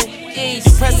Wednesday. You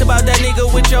pressed about that nigga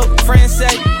with your friends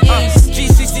say.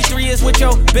 G63 is what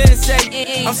your Ben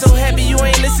say. I'm so happy you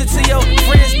ain't listen to your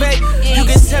friends, babe. You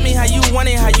can tell me how you want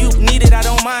it, how you need it, I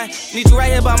don't mind. Need you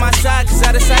right here by my side, cause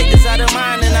out of sight is out of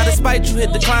mind. And out of spite, you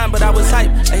hit the climb, but I was hype.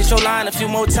 I hit your line a few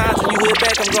more times. When you hit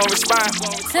back, I'm gonna respond.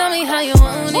 Tell me how you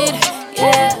want it,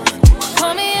 yeah.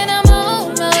 Call me and I'm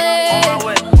on my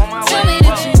way. Tell me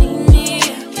that you need me,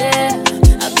 yeah.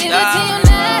 I'll give it to you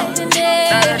night and day.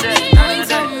 I'm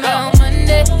talking about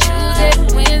Monday, Tuesday,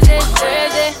 Wednesday,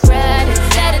 Thursday,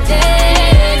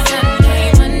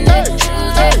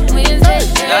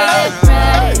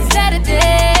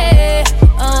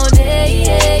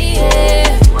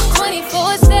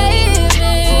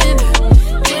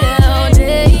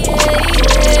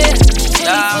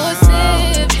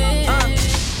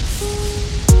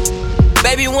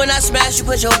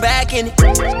 in it.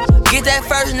 Get that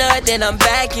first nut, then I'm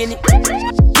back in it.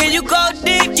 Can you go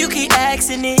deep? You keep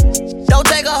asking it. Don't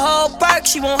take a whole perk,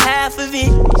 she want half of it.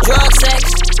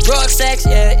 Drug sex,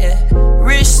 yeah, yeah.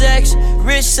 Rich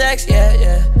sex, yeah,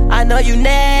 yeah. I know you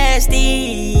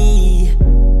nasty.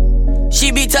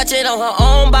 She be touching on her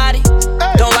own body.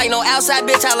 Don't like no outside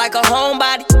bitch, I like a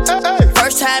homebody.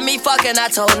 First time me fucking, I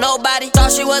told nobody.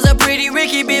 Thought she was a pretty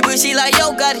Ricky bitch, but she like,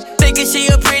 yo, got it. Thinking she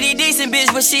a pretty decent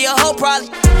bitch, but she a hoe probably.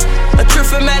 A trip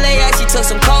from LA, she took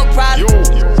some coke probably.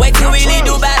 Wait till we leave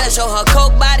Dubai to show her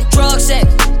coke body. Drug sex,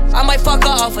 I might fuck her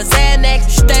off a Xanax.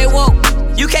 Stay woke,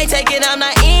 you can't take it, I'm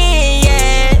not in,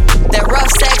 yeah. That rough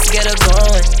sex, get her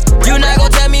going. You not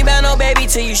gon' tell me about no baby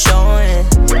till you showing.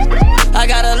 I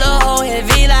got a little hoe in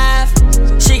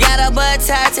V-Live. She got a butt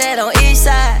tattooed on each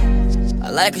side. I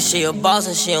like her, she a boss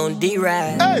and she on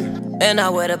D-Ride. And I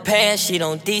wear the pants, she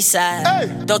don't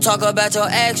decide. Don't talk about your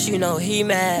ex, you know he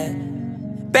mad.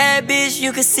 Bad bitch,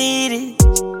 you can see it.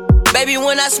 Baby,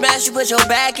 when I smash, you put your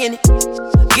back in it.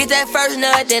 Get that first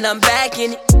nut, then I'm back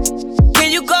in it.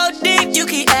 Can you go deep? You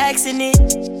keep asking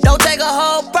it. Don't take a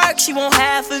whole perk, she want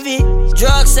half of it.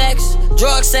 Drug sex,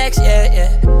 yeah,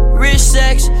 yeah. Rich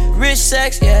sex,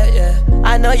 yeah, yeah.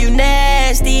 I know you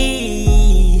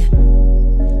nasty.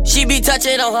 She be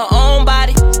touching on her own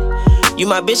body. You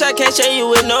my bitch, I can't share you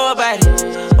with nobody.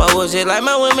 Why was it like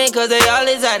my women, cause they all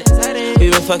exotic.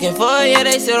 We been fucking for a year,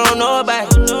 they still don't know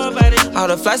about it. All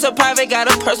the flights are private,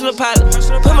 got a personal pilot.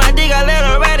 Put my dick, I let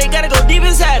her ride it, gotta go deep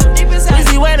inside it.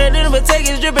 Pussy wetter than but take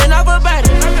it dripping off her body.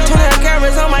 20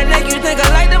 cameras on my neck, you think I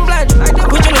like them blinded.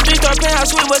 Put you in a 3-star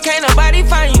penthouse suite, but can't nobody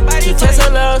find you. She test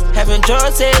her love, having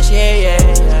drug sex, yeah,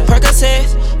 yeah. Percocet,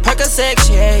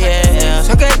 yeah, yeah.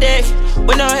 Suck her dick,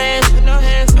 with no hands.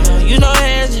 You know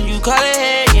hands, and you call it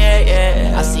head, yeah,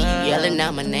 yeah. I see you yelling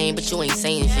out my name, but you ain't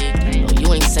saying shit. No,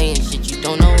 you ain't saying shit, you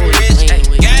don't know who you're playing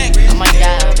with. I might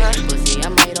die of this pussy, I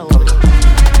might overdose.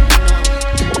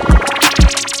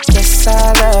 Yes,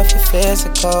 I love your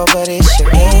physical, but it's your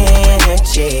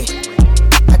energy.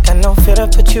 I got no fear to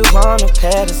put you on a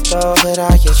pedestal, put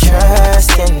all your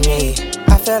trust in me.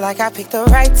 I feel like I picked the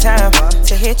right time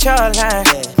to hit your line.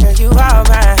 Girl, you all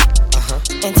mine.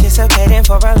 Anticipating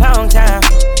for a long time.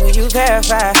 Will you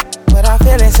verify what I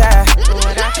feel inside?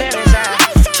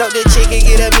 Choke the chicken,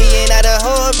 get a million out of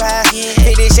whole ride.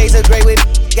 Hit the shades of gray with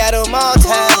got them all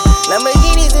tied.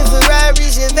 Lamborghinis and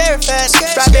Ferraris, you verified.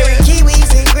 Strawberry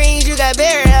kiwis and greens, you got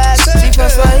berry eyes. She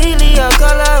from Swahili, your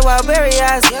color, wild berry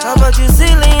eyes. How about you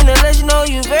Celine, to let you know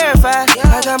you verified.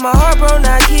 I got my heart broke,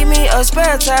 now keep me a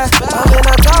spare tire. I'm in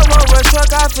a tall one,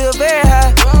 truck, I feel very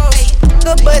high.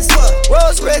 The bus,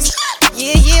 Rolls Royce.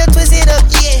 Yeah, yeah, twist it up,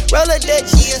 yeah. Roll a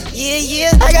Dutch, yeah,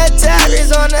 yeah, yeah. I got tires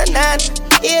on the 9.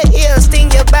 Yeah, yeah, sting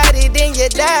your body, then you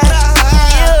die.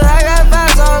 Yeah, I got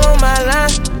vibes all on my line.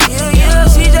 Yeah, yeah,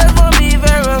 she just won't be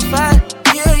verified.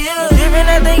 Yeah, yeah, different,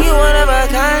 I think you one of a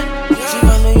kind. She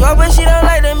from New York, but she don't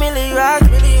like the Millie Rock.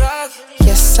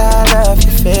 Yes, I love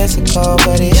your physical,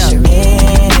 but it's your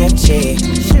energy.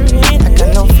 I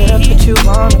got no fear to put you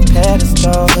on a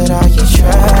pedestal, put all your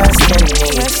trust in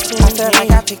me. I feel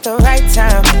like I picked the right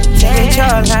time to hit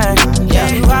your line. Yeah,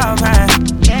 you all mine.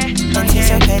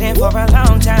 Anticipating for a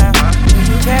long time. Will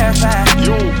you verify?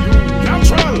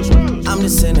 I'm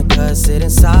just in the cut, sitting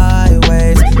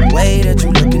sideways. Way that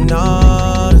you looking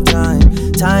all the time.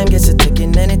 Time gets a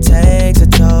ticking and it takes a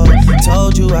toll.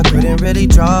 Told you I couldn't really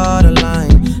draw the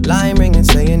line. Line ringing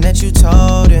saying that you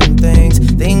told him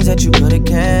things that you could've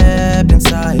kept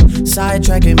inside.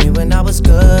 Sidetracking me when I was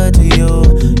good to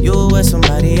you. You were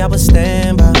somebody I would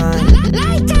stand behind.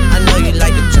 I know you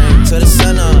like to drink till the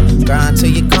sun up, grind till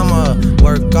you come up,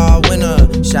 work all winter,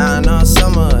 shine all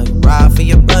summer. Ride for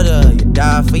your brother, you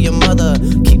die for your mother.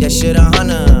 Keep that shit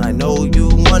 100. I know you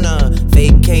wanna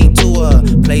vacate to a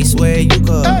place where you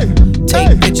could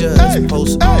take pictures,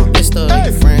 post on Insta.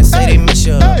 Your friends say they miss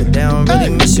you, they don't really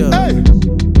miss you.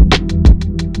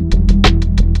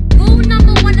 Rule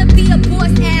number 1 to be a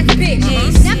boss ass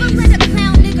bitch. Never let a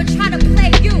clown nigga try to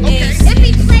play you. If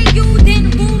he play you,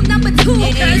 then rule number 2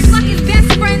 is fuck his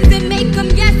best friends and make them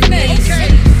yes men.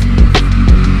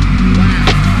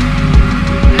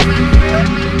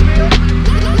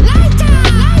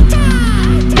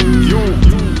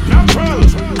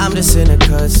 I'm just in the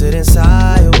cut, sitting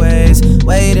sideways.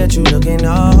 Way that you looking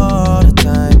all the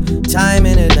time.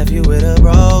 Timing it left you with a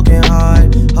broken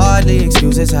heart. Hardly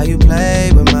excuses how you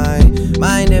play with mine.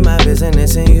 Minding my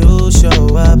business and you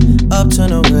show up. Up to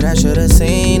no good, I should've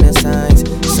seen the signs.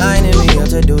 Signing me up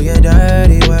to do your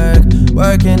dirty work.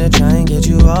 Working to try and get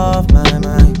you off my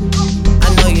mind.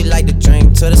 I know you like to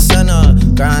drink till the sun up,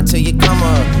 Grind till you come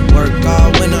up, work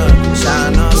all winter,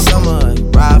 shine all summer. You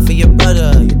ride for your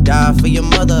brother, you die for your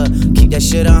mother. Keep that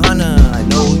shit 100. I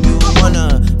know you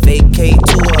wanna vacate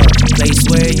to a place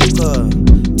where you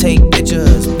could take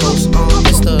pictures, post on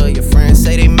Insta. Your friends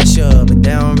say they miss you, but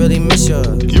they don't really miss you.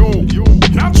 Yo,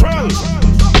 natural.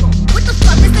 What the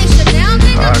fuck is they Chanel,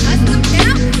 nigga? Custom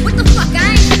down? What the fuck? I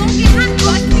ain't smoking hot,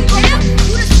 bust me down.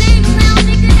 You the same clown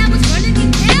nigga that was running me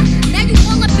down. Now you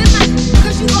all up in my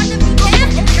cause you wanna be down.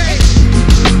 Okay.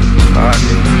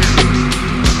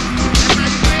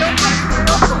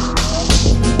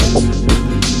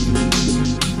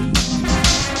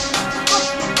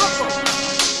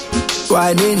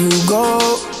 Why did you go?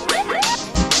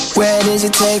 Where did you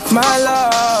take my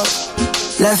love?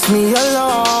 Left me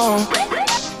alone.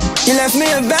 You left me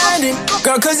abandoned.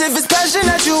 Girl, cause if it's passion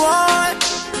that you want,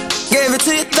 gave it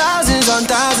to you thousands on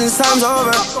thousands times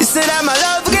over. You said that my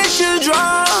love would get you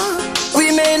drunk.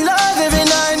 We made love every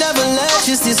night, never let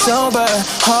you stay sober.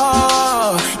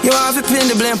 Oh, you have to pin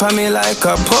the blimp on me like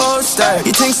a poster.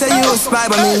 You think say you a spy,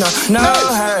 but me no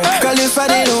hurt. Girl, if I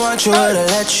didn't want you,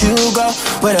 would've let you go,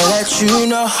 would've let you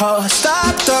know.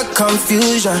 Stop the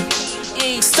confusion,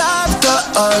 stop the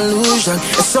illusion.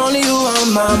 It's only you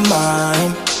on my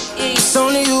mind, it's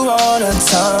only you all the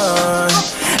time.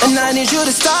 And I need you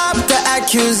to stop the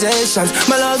accusations.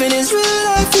 My loving is real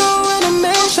life, no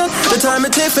animation. The time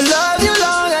it takes to love you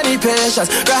long, I need patience.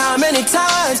 Girl, how many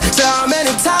times, so how many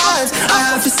times I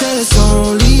have to say it's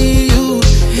only you.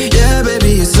 Yeah,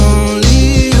 baby, it's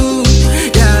only you.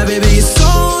 Yeah, baby, it's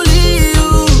only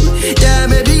you. Yeah,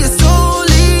 baby, it's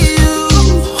only you.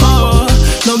 Oh,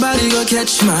 nobody gonna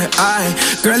catch my eye.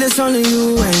 Girl, it's only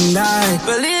you and I.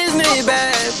 Believe me,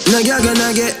 babe. No, you're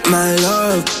gonna get my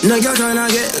love. No, you're gonna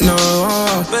get no.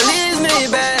 Believe me,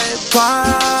 babe.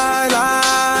 Why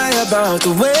lie about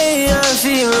the way I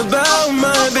feel about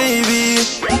my baby,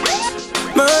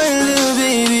 my little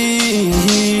baby?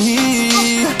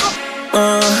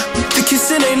 The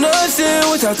kissing ain't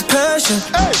nothing without the passion.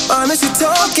 I miss you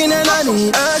talking and I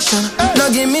need action. Now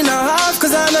give me no half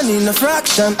cause I don't need no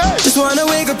fraction. Just wanna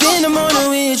wake up in the morning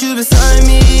with you beside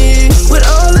me, with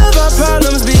all of our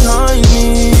problems behind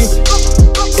me.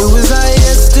 It was like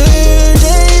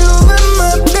yesterday you were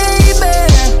my baby,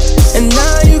 and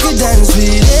now you can dance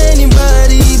with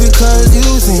anybody because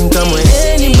you think I'm with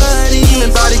anybody.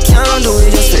 Nobody can do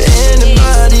it just for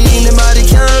anybody. Nobody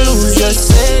can lose just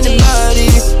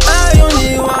anybody. I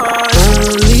only want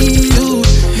only you.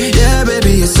 Yeah,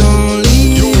 baby, it's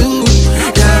only you.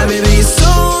 Yeah, baby, it's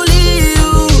only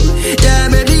you. Yeah,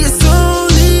 baby, it's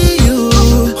only you.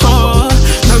 Oh,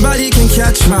 nobody can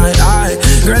catch my eye.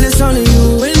 Girl, it's only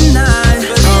you and I.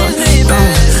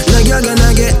 Now you're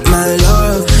gonna get my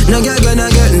love. Now you're gonna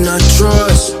get no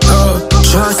trust. Oh,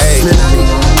 trust me.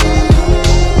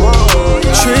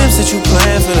 Trips that you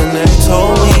plan for the next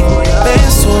whole week, been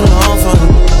too long for me.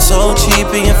 So cheap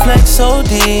and your flex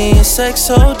OD, your sex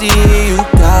OD. You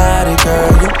got it,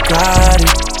 girl, you got it.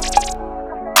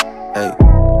 Hey,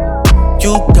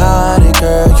 you got it,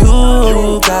 girl,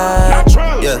 you got it.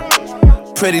 Yeah,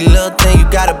 pretty little thing, you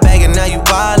got a bag and now you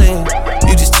wildin'.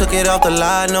 You just took it off the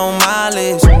line, no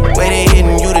mileage. Way they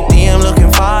hitting you, the DM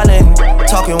looking violent.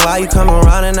 Talking while you come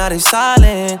around and now they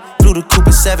silent. Flew the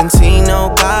Cooper 17, no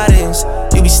guidance.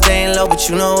 You be staying low, but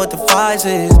you know what the price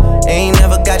is. Ain't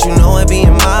never got you know it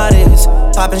being modest.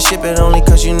 Poppin' shit, but only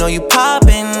cause you know you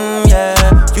poppin',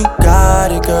 yeah. You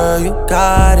got it, girl, you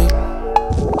got it.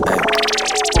 Hey.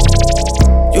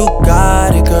 You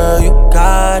got it, girl, you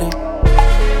got it.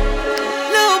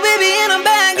 Little baby and I'm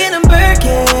back and I'm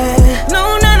Birkin.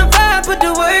 No 9 to 5, put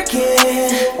the work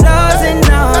in. Laws and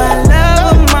all, I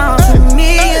love them all. To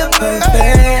me, you're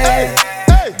perfect.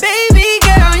 Baby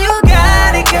girl, you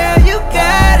got it, girl, you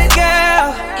got it,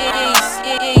 girl.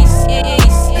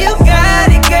 You got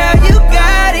it, girl, you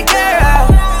got it, girl.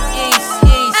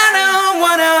 I don't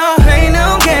wanna play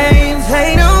no games,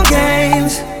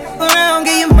 around,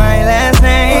 give you my last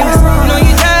name. Know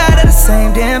you tired of the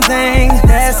same damn thing.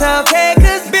 That's okay,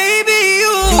 cause baby,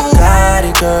 you got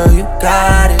it, girl, you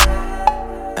got it.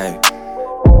 Hey.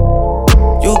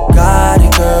 You got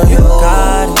it, girl, you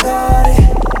got it.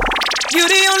 You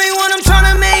the only one I'm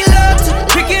tryna make love to,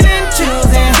 picking and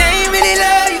choosing. They ain't really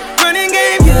love you, running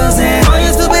game using. All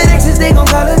your stupid exes, they gon'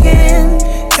 call again.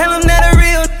 Tell them that a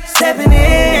real stepping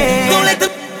in. Don't let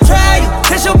them try you,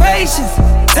 test your patience.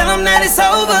 Tell them that it's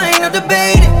over, ain't no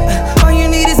debating. All you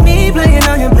need is me playing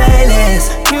on your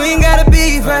playlist. You ain't gotta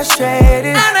be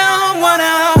frustrated. I don't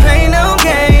wanna play no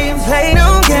games,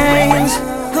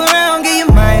 around, give you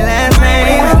my last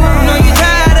name. Know you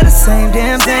tired of the same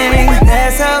damn thing.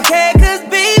 That's okay, cause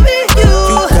baby,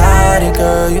 you got it,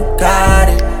 girl, you got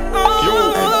it.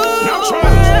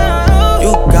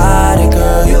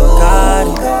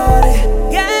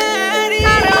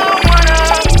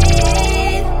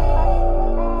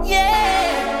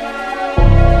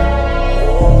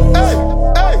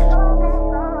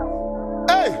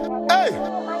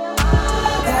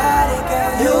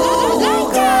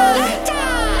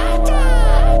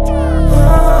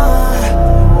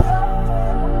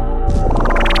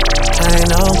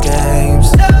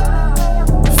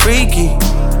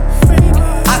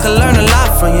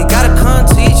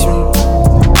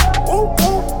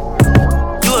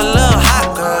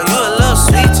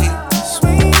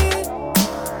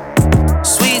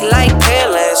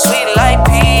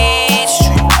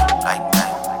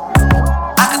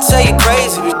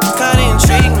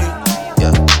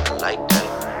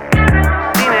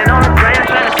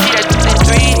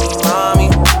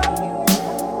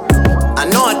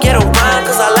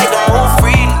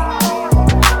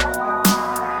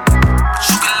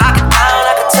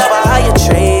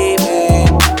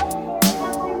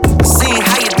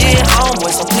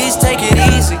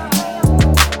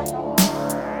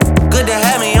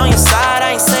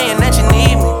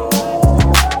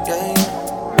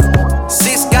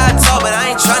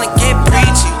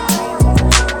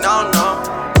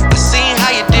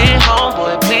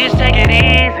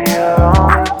 easier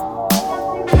on me.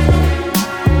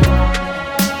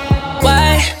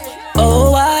 Why,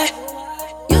 oh why,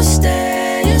 you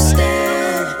stay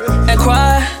and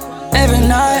cry every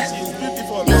night.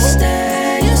 You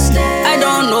stay, I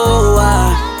don't know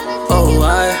why, oh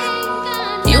why.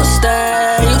 You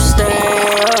stay, I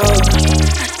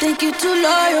think you too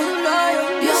loyal.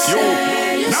 You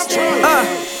stay,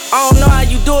 I don't know how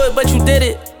you do it, but you did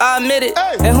it, I admit it.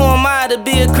 And who am I to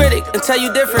be a critic and tell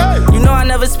you different? You know I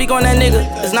never speak on that nigga,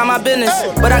 it's not my business.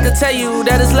 But I can tell you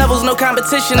that his level's no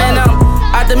competition. And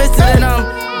optimistic and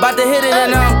about to hit it.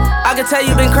 And I can tell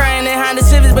you been crying behind the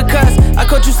civics because I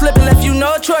caught you slipping, left you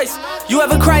no choice. You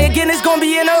ever cry again, it's gonna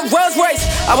be in a Rolls Royce.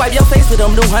 I wipe your face with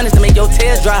them new hundreds to make your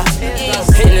tears dry.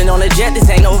 Hitting it on the jet, this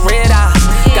ain't no red eye.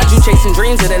 Got you chasing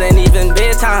dreams and it ain't even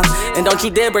bedtime. And don't you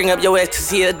dare bring up your ex cause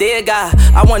he a dead guy.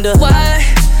 I wonder why,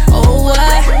 oh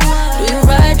why, do you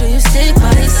ride, do you stick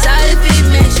by his side if he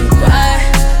makes you cry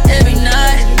every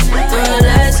night? Girl,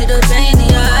 I see the pain in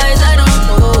your eyes, I don't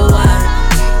know why,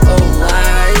 oh why.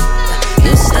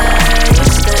 You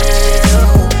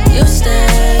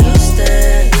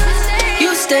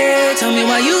stay, tell me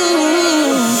why you.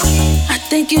 I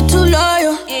think you too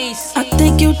loyal, I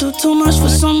think you do too much for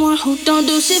someone who don't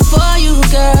do shit for you,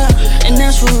 girl. And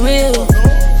that's for real,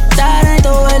 that ain't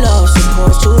the way love's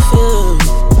supposed to feel.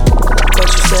 But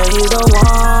you say he the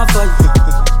one for you,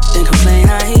 then complain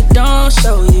how he don't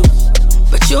show you.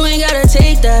 But you ain't gotta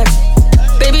take that,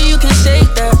 baby, you can shake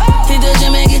that. Hit the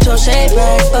gym and get your shape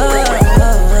back.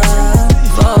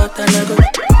 Fuck that nigga,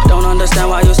 don't understand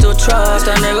why you still trust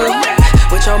that nigga.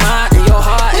 With your mind and your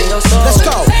heart and your soul, let's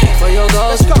go. For your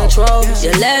goals and control,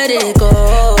 you let it go.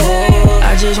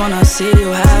 I just wanna see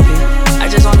you happy,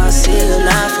 I just wanna see you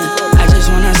laughing, I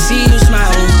just wanna see you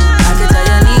smiling. I can tell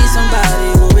you need somebody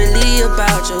who really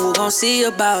about you, who gon' see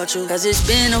about you. Cause it's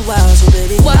been a while, so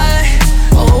baby, why,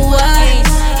 oh why,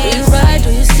 do you ride,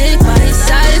 do you stick by his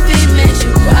side if he makes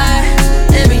you cry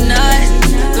every night?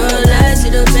 Girl, I see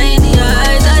the pain in your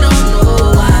eyes, I don't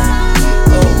know why,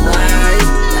 oh why.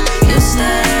 You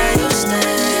stay, you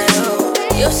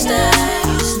stay.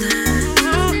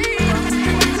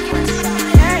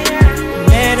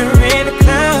 Met her in the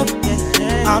club,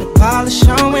 all the ballers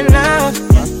showing love.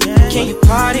 Can you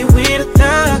party with a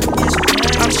thug?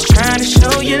 I'm just trying to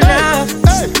show you love.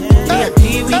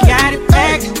 VIP, we got it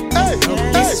back.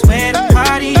 This is where the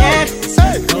party at.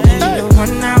 You're the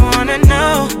one I wanna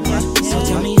know. So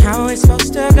tell me how it's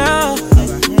supposed to go.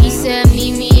 He said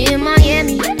meet me in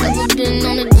Miami. Doubled in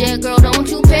on the jet, girl, don't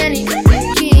you panic.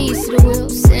 Keys to the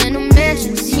wheels and the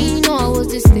mansions. He know I was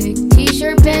this thick,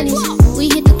 t-shirt panties. We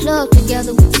hit the club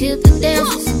together, we tip the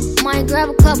dances. Might grab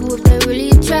a couple if they're really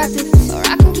attractive. Or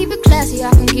I can keep it classy,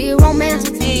 I can get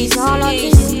romantic. It's all up to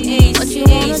you, what you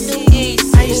wanna do.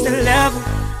 I used to love him,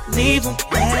 leave him.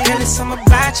 Girl, it's something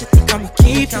about you, think I'ma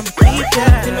keep him.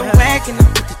 In the wagon, I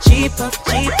put the Jeep up.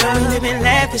 We living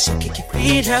lavish, so kick your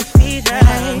feet up.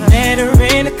 Met her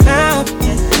in the club,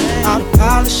 all the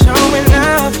ballers showing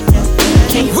love.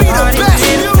 Can you party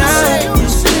with a thug?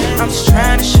 I'm just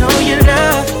trying to show you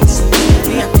love.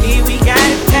 VIP, we got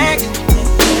it back.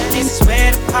 This is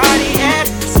where the party at.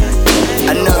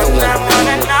 Another one. I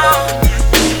wanna know.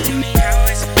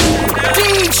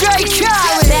 DJ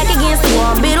Khaled. Back against the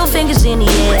wall, middle fingers in the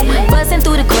air. Busting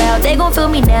through the crowd, they gon' feel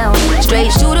me now.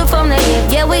 Straight shooter from the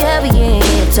hip, yeah, we heavy in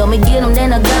here. Told me get him,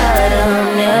 then I got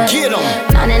him, yeah. Get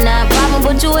him. 99 problem,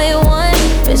 but you ain't one.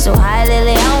 Been so high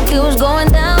lately, I don't care what's going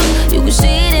down. You can see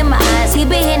it in my eyes, he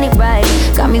been hitting it right.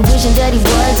 Got me wishing that he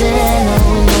wasn't, no.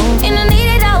 And I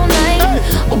need it all night.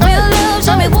 Real love,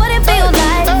 show me what it feels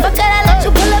like. Fuck that, I let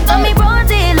you pull up on me, broad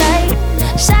daylight.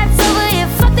 Shots over here,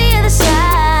 fuck the other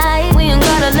side. We ain't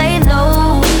gotta lay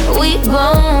low, we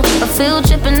grown. A field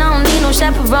trip and I don't need no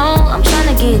chaperone. I'm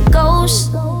tryna get ghost.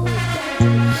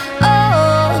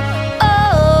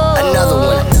 Another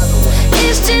one.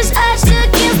 It's just us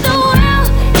against the world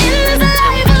in this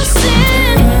life of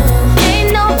sin.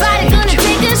 Ain't nobody gonna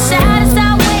take a shot. It's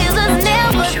our ways of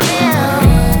never them.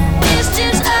 It's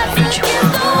just us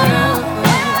against the world.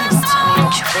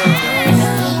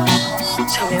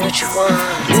 Tell me what you want.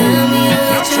 Tell me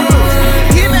what you want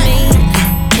from me.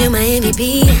 You're my MVP.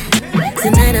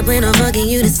 Tonight I plan on fucking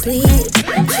you to sleep.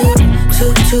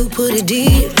 Put it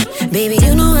deep. Baby,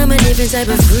 you know I'm a different type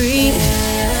of freak.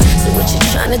 So what you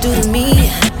tryna do to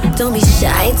me? Don't be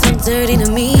shy, too dirty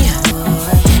to me.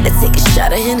 Let's take a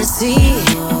shot of Hennessy.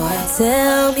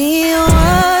 Tell me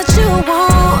what you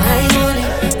want. How you want it?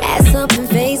 Ass up and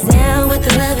face down with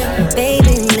the loving.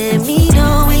 Baby, let me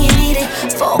know when you need it.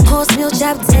 4-course meal,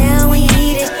 chop down when you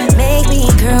need it. Make me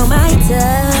curl my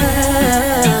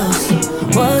toes.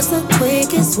 What's the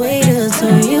quickest way to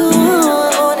turn for you.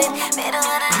 Morning, middle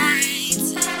of the night.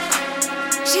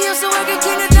 She used to work at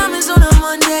King of Diamonds on a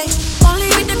Monday. Only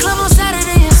hit the club on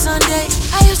Saturday and Sunday.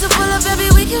 I used to pull up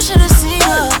every week, you should've seen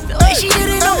her. The way she did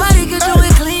it, nobody could do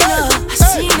it cleaner. I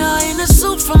seen her in a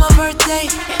suit for my birthday,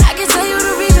 and I can tell you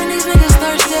the reason these niggas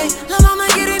thirsty. La mama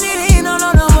getting it in on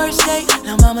the worst day.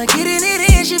 La mama getting it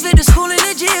in, she fit the school and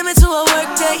the gym into a work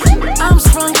day. I'm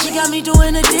sprung, she got me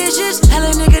doing the dishes. Hell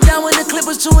a nigga down when the clip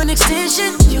was to an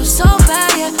extension. You so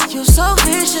bad, yeah, you so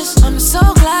vicious. I'm so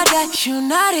glad that you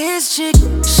not his chick.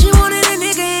 She wanted a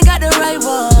nigga, ain't got the right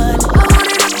one. I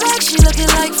wanted a bag, she looking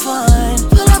like fun.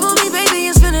 Pull up on me, baby,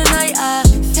 and spend the night.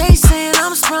 They saying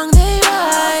I'm sprung, they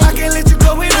right. I can't let you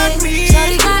go without me.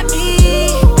 Shawty got me.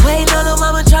 Waiting on her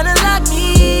mama tryna lock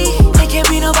me. There can't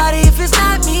be nobody if it's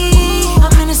not me.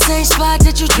 I'm in the same spot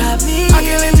that you dropped me. I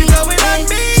can't let you go without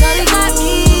me. Shawty got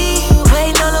me.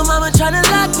 Waiting on her mama tryna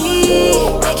lock me.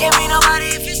 There can't be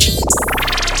nobody if it's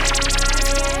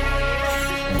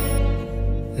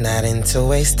not into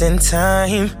wasting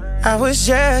time. I was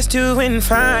just doing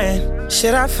fine.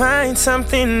 Should I find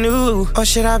something new? Or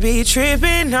should I be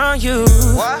tripping on you?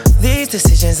 What? These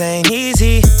decisions ain't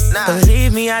easy. Nah.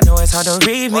 Believe me, I know it's hard to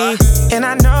read me. And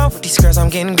I know with these girls I'm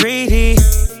getting greedy.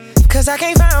 Cause I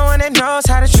can't find one that knows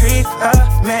how to treat a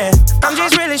man. I'm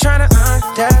just really trying to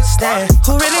understand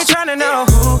who really trying to know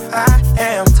who I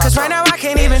am. Cause right now I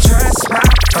can't even trust my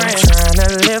friends. I'm trying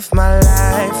to live my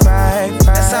life right.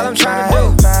 That's all I'm trying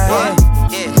to do.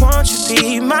 Won't you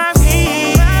be my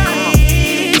peace,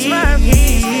 my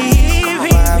peace?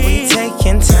 Why we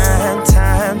taking time?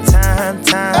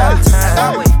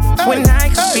 When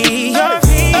I could be your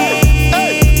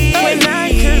peace, when I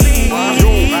could be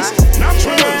yours.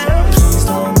 Please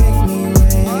don't make me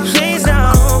wait. Please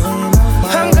don't.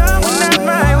 I'm going out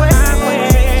my way. I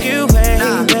wouldn't make you wait,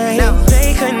 babe.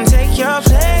 They couldn't take your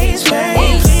place,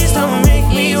 babe. Please don't make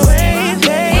me wait,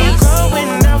 babe.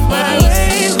 Going out my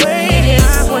way, babe. I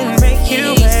wouldn't make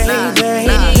you wait, babe.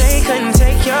 They couldn't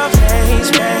take your place,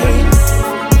 babe.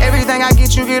 Everything I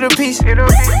get, you get a piece.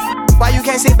 Why you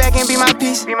can't sit back and be my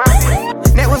piece?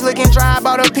 Net was looking dry, I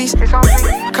bought a piece.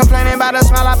 Complaining about the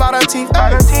smell, I bought her teeth.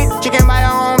 She can buy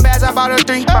her own bags, I bought her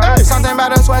 3. Something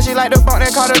about her swag, she like the bump,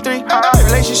 they called her 3.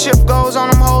 Relationship goes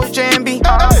on them hoes, J and B.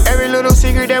 Every little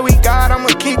secret that we got, I'ma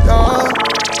keep.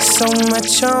 So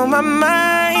much on my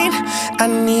mind, I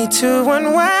need to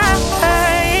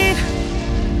unwind.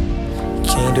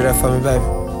 Can you do that for me, baby?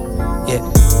 Yeah.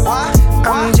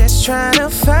 I'm just trying to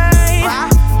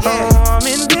find a warm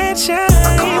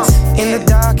intentions in the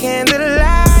dark and the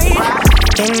light.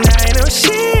 And I know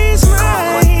she's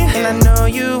mine, and I know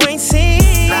you ain't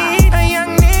seen a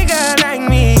young nigga like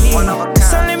me.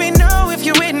 So let me know if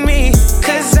you're with me,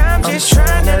 cause I'm just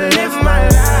trying to live my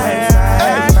life.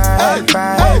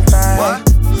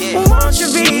 Won't you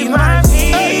be my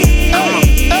peace?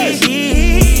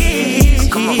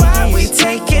 Why we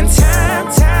taking time?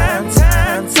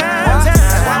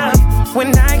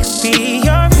 When I could be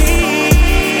your peace.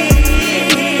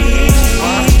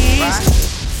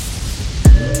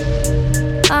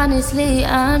 Honestly,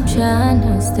 I'm trying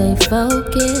to stay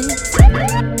focused.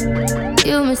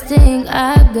 You must think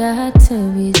I got to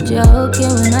be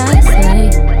joking when I say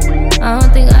I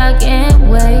don't think I can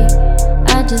wait.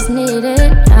 I just need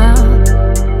it now.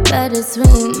 Better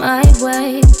swing my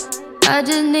way. I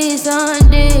just need some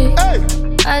dick.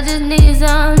 I just need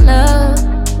some love.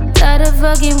 Tired of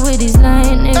fucking with these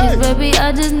lying niggas, baby.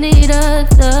 I just need a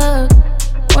thug.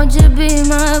 Won't you be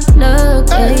my plug,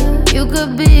 ayy? You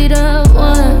could be the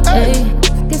one, ayy.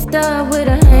 Get started with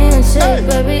a handshake,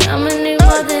 baby. I'ma need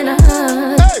more than a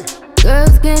hug.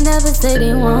 Girls can't never say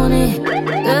they want it.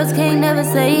 Girls can't never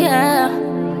say yeah.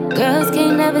 Girls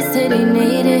can't never say they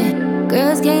need it.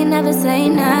 Girls can't never say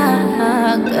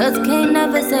nah. Girls can't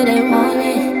never say they want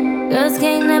it. Girls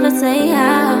can't never say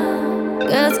how.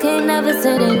 Girls can't never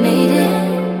say they need it.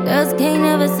 Girls can't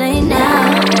never say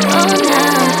now. Oh,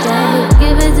 now, baby.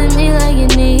 Give it to me like you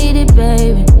need it,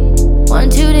 baby.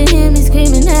 Want you to hear me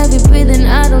screaming, heavy breathing.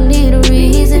 I don't need a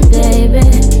reason, baby.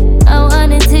 I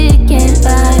want it till you can't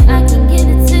buy. I can get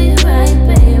it to you right,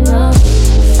 baby.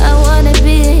 I wanna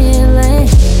be a healing.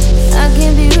 I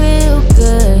can be real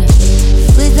good.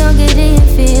 Please don't get in your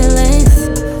feelings.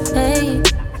 Hey,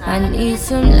 I need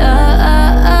some love.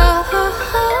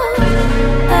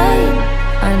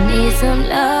 I need some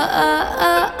love.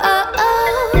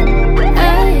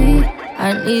 I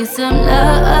need some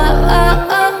love.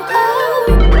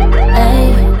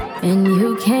 And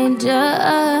you can't judge.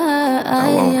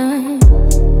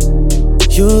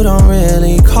 You don't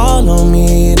really call on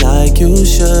me like you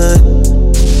should.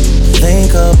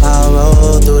 Link up, I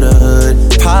roll through the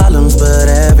hood. Problems, but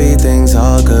every baby, things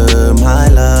all good, my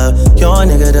love. Your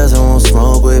nigga doesn't want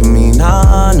smoke with me,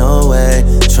 nah, no way.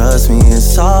 Trust me,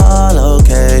 it's all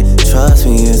okay. Trust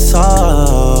me, it's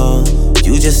all.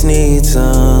 You just need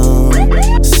someone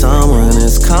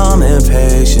that's calm and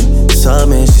patient.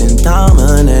 Submission,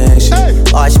 domination.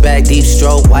 Arch back, deep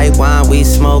stroke, white wine, we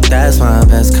smoke. That's my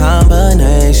best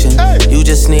combination. You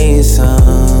just need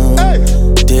some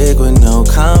dick with no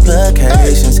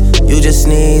complications. You just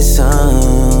need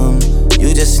some.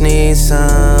 You just need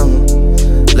some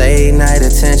late night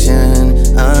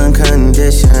attention,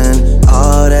 unconditioned.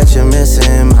 All that you're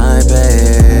missing, my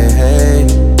babe.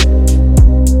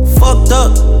 Fucked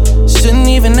up, shouldn't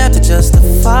even have to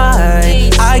justify.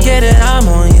 I get it, I'm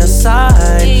on your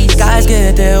side. Guys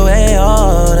get their way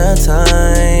all the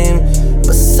time.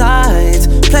 Besides,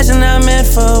 pleasure not meant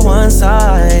for one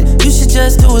side. You should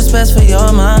just do what's best for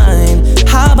your mind.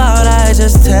 How about I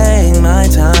just take my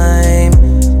time?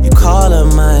 You call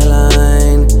up my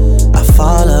line, I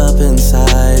fall up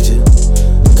inside you.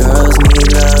 Girls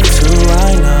need love too,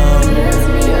 I know.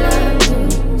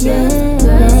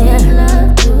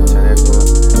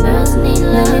 Let me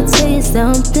tell you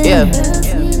something. Yeah.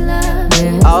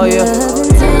 Oh yeah.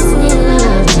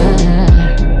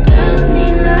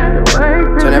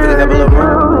 Turn everything up a little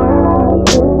more.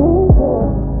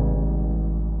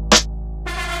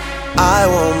 I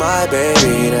want my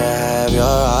baby to have your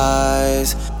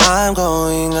eyes. I'm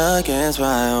going against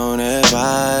my own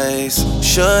advice.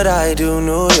 Should I do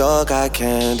New York? I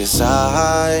can't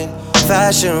decide.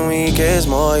 Fashion week is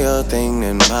more your thing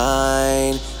than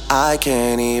mine. I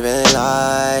can't even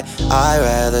lie, I'd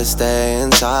rather stay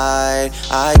inside.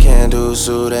 I can't do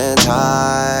suit and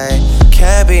tie.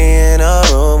 Can't be in a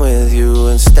room with you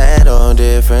and stand on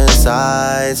different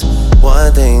sides.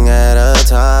 One thing at a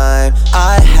time,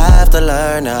 I have to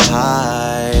learn to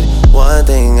hide. One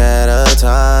thing at a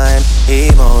time,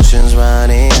 emotions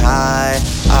running high.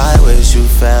 I wish you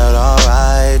felt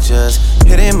alright, just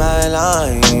hitting my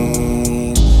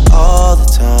line all the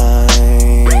time.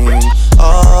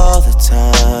 All the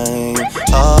time,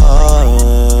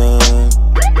 oh.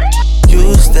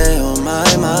 You stay on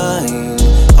my mind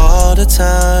all the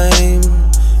time,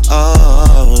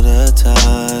 all the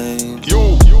time.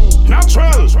 Yo,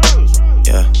 natural.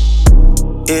 Yeah.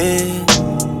 It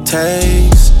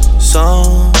takes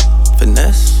some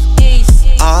finesse.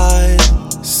 I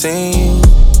seen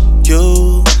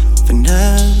you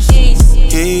finesse.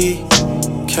 He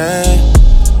can't,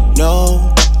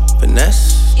 no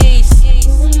finesse.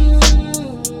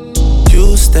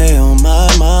 You stay on my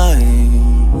mind.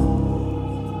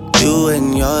 You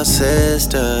and your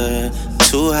sister,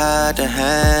 too hard to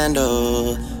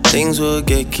handle. Things would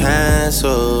get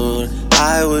cancelled.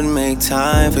 I would make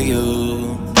time for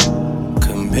you.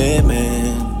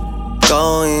 Commitment,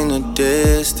 going the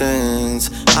distance.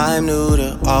 I'm new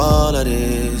to all of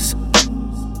this.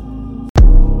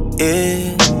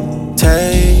 It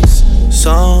takes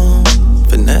some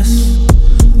finesse.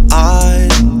 I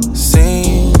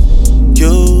seen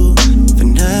you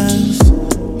finesse.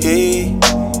 He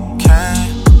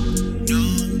can't do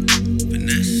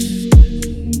finesse.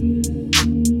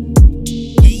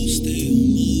 You stay on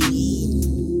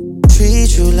my. Treat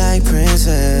you like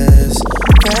princess.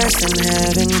 Rest in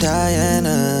heaven,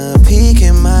 Diana.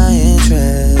 Piquing my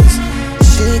interest.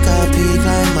 She got peak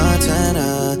like Montana.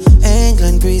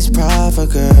 England breeds proper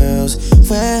girls.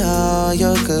 Where are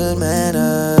your good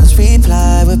manners?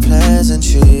 Reply with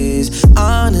pleasantries.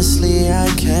 Honestly, I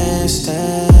can't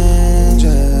stand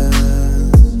you.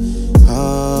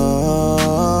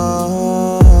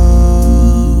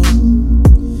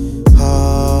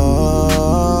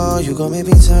 Oh, you gon' make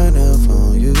me turn up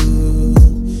on you.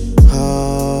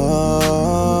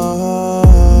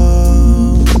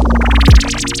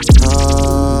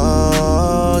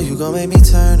 Oh, you gon' make me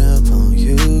turn up on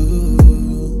you.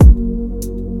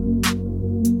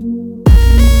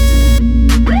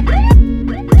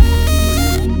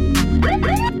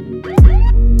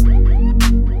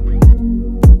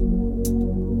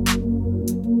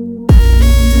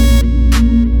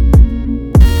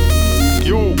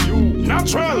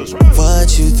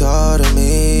 What you thought of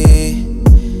me?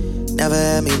 Never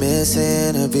had me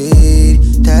missing a beat.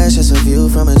 That's just a view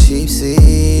from a cheap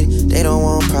seat. They don't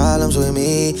want problems with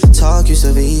me. Talk used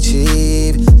to be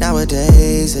cheap.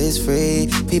 Nowadays it's free.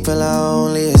 People are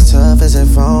only as tough as their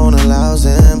phone allows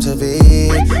them to be.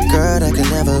 Girl, that can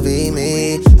never be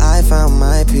me. I found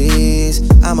my peace.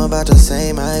 I'm about to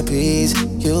say my piece.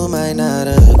 You might not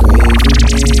agree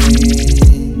with me.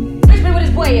 Been with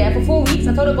this boy, yeah, for 4 weeks.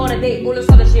 I told her go on a date. All of a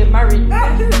sudden, she married.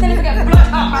 Then you forget blood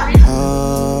out married.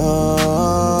 Oh,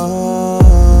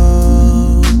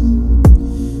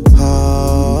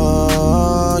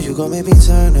 gon' make me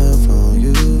turn up on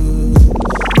you.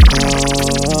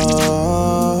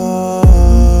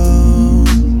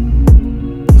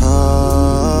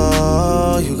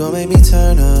 Oh, you gon' make me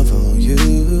turn up on you.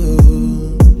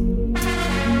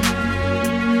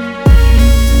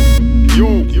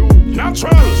 Yo,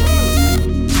 natural.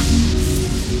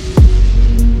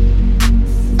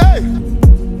 Hey,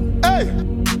 hey,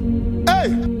 hey.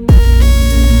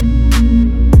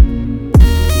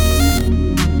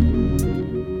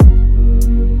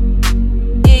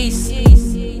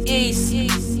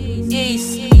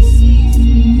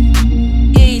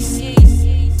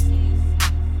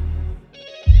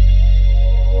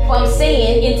 What I'm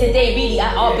saying in today, really,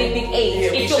 at our big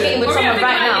age, if you're getting with someone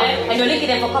right now and you're linking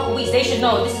them for a couple of weeks, they should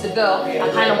know this is the girl I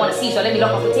kind of want to see, so let me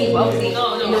lock off the team. But obviously, in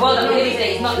the world that we live in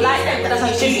today, it's not like that, but that's how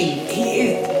it should be. He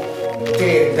is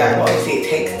doing that, but obviously it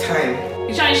takes time.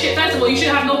 You're trying shit. First of all, you should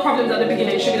have no problems at the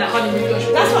beginning. It should be like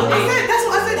honeymoon. That's what I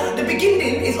said. The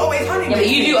beginning is always honeymoon. Yeah, but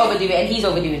you do overdo it, and he's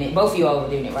overdoing it. Both of you are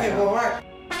overdoing it right now. Well, right.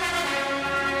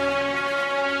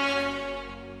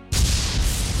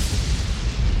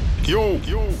 Yo,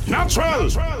 natural.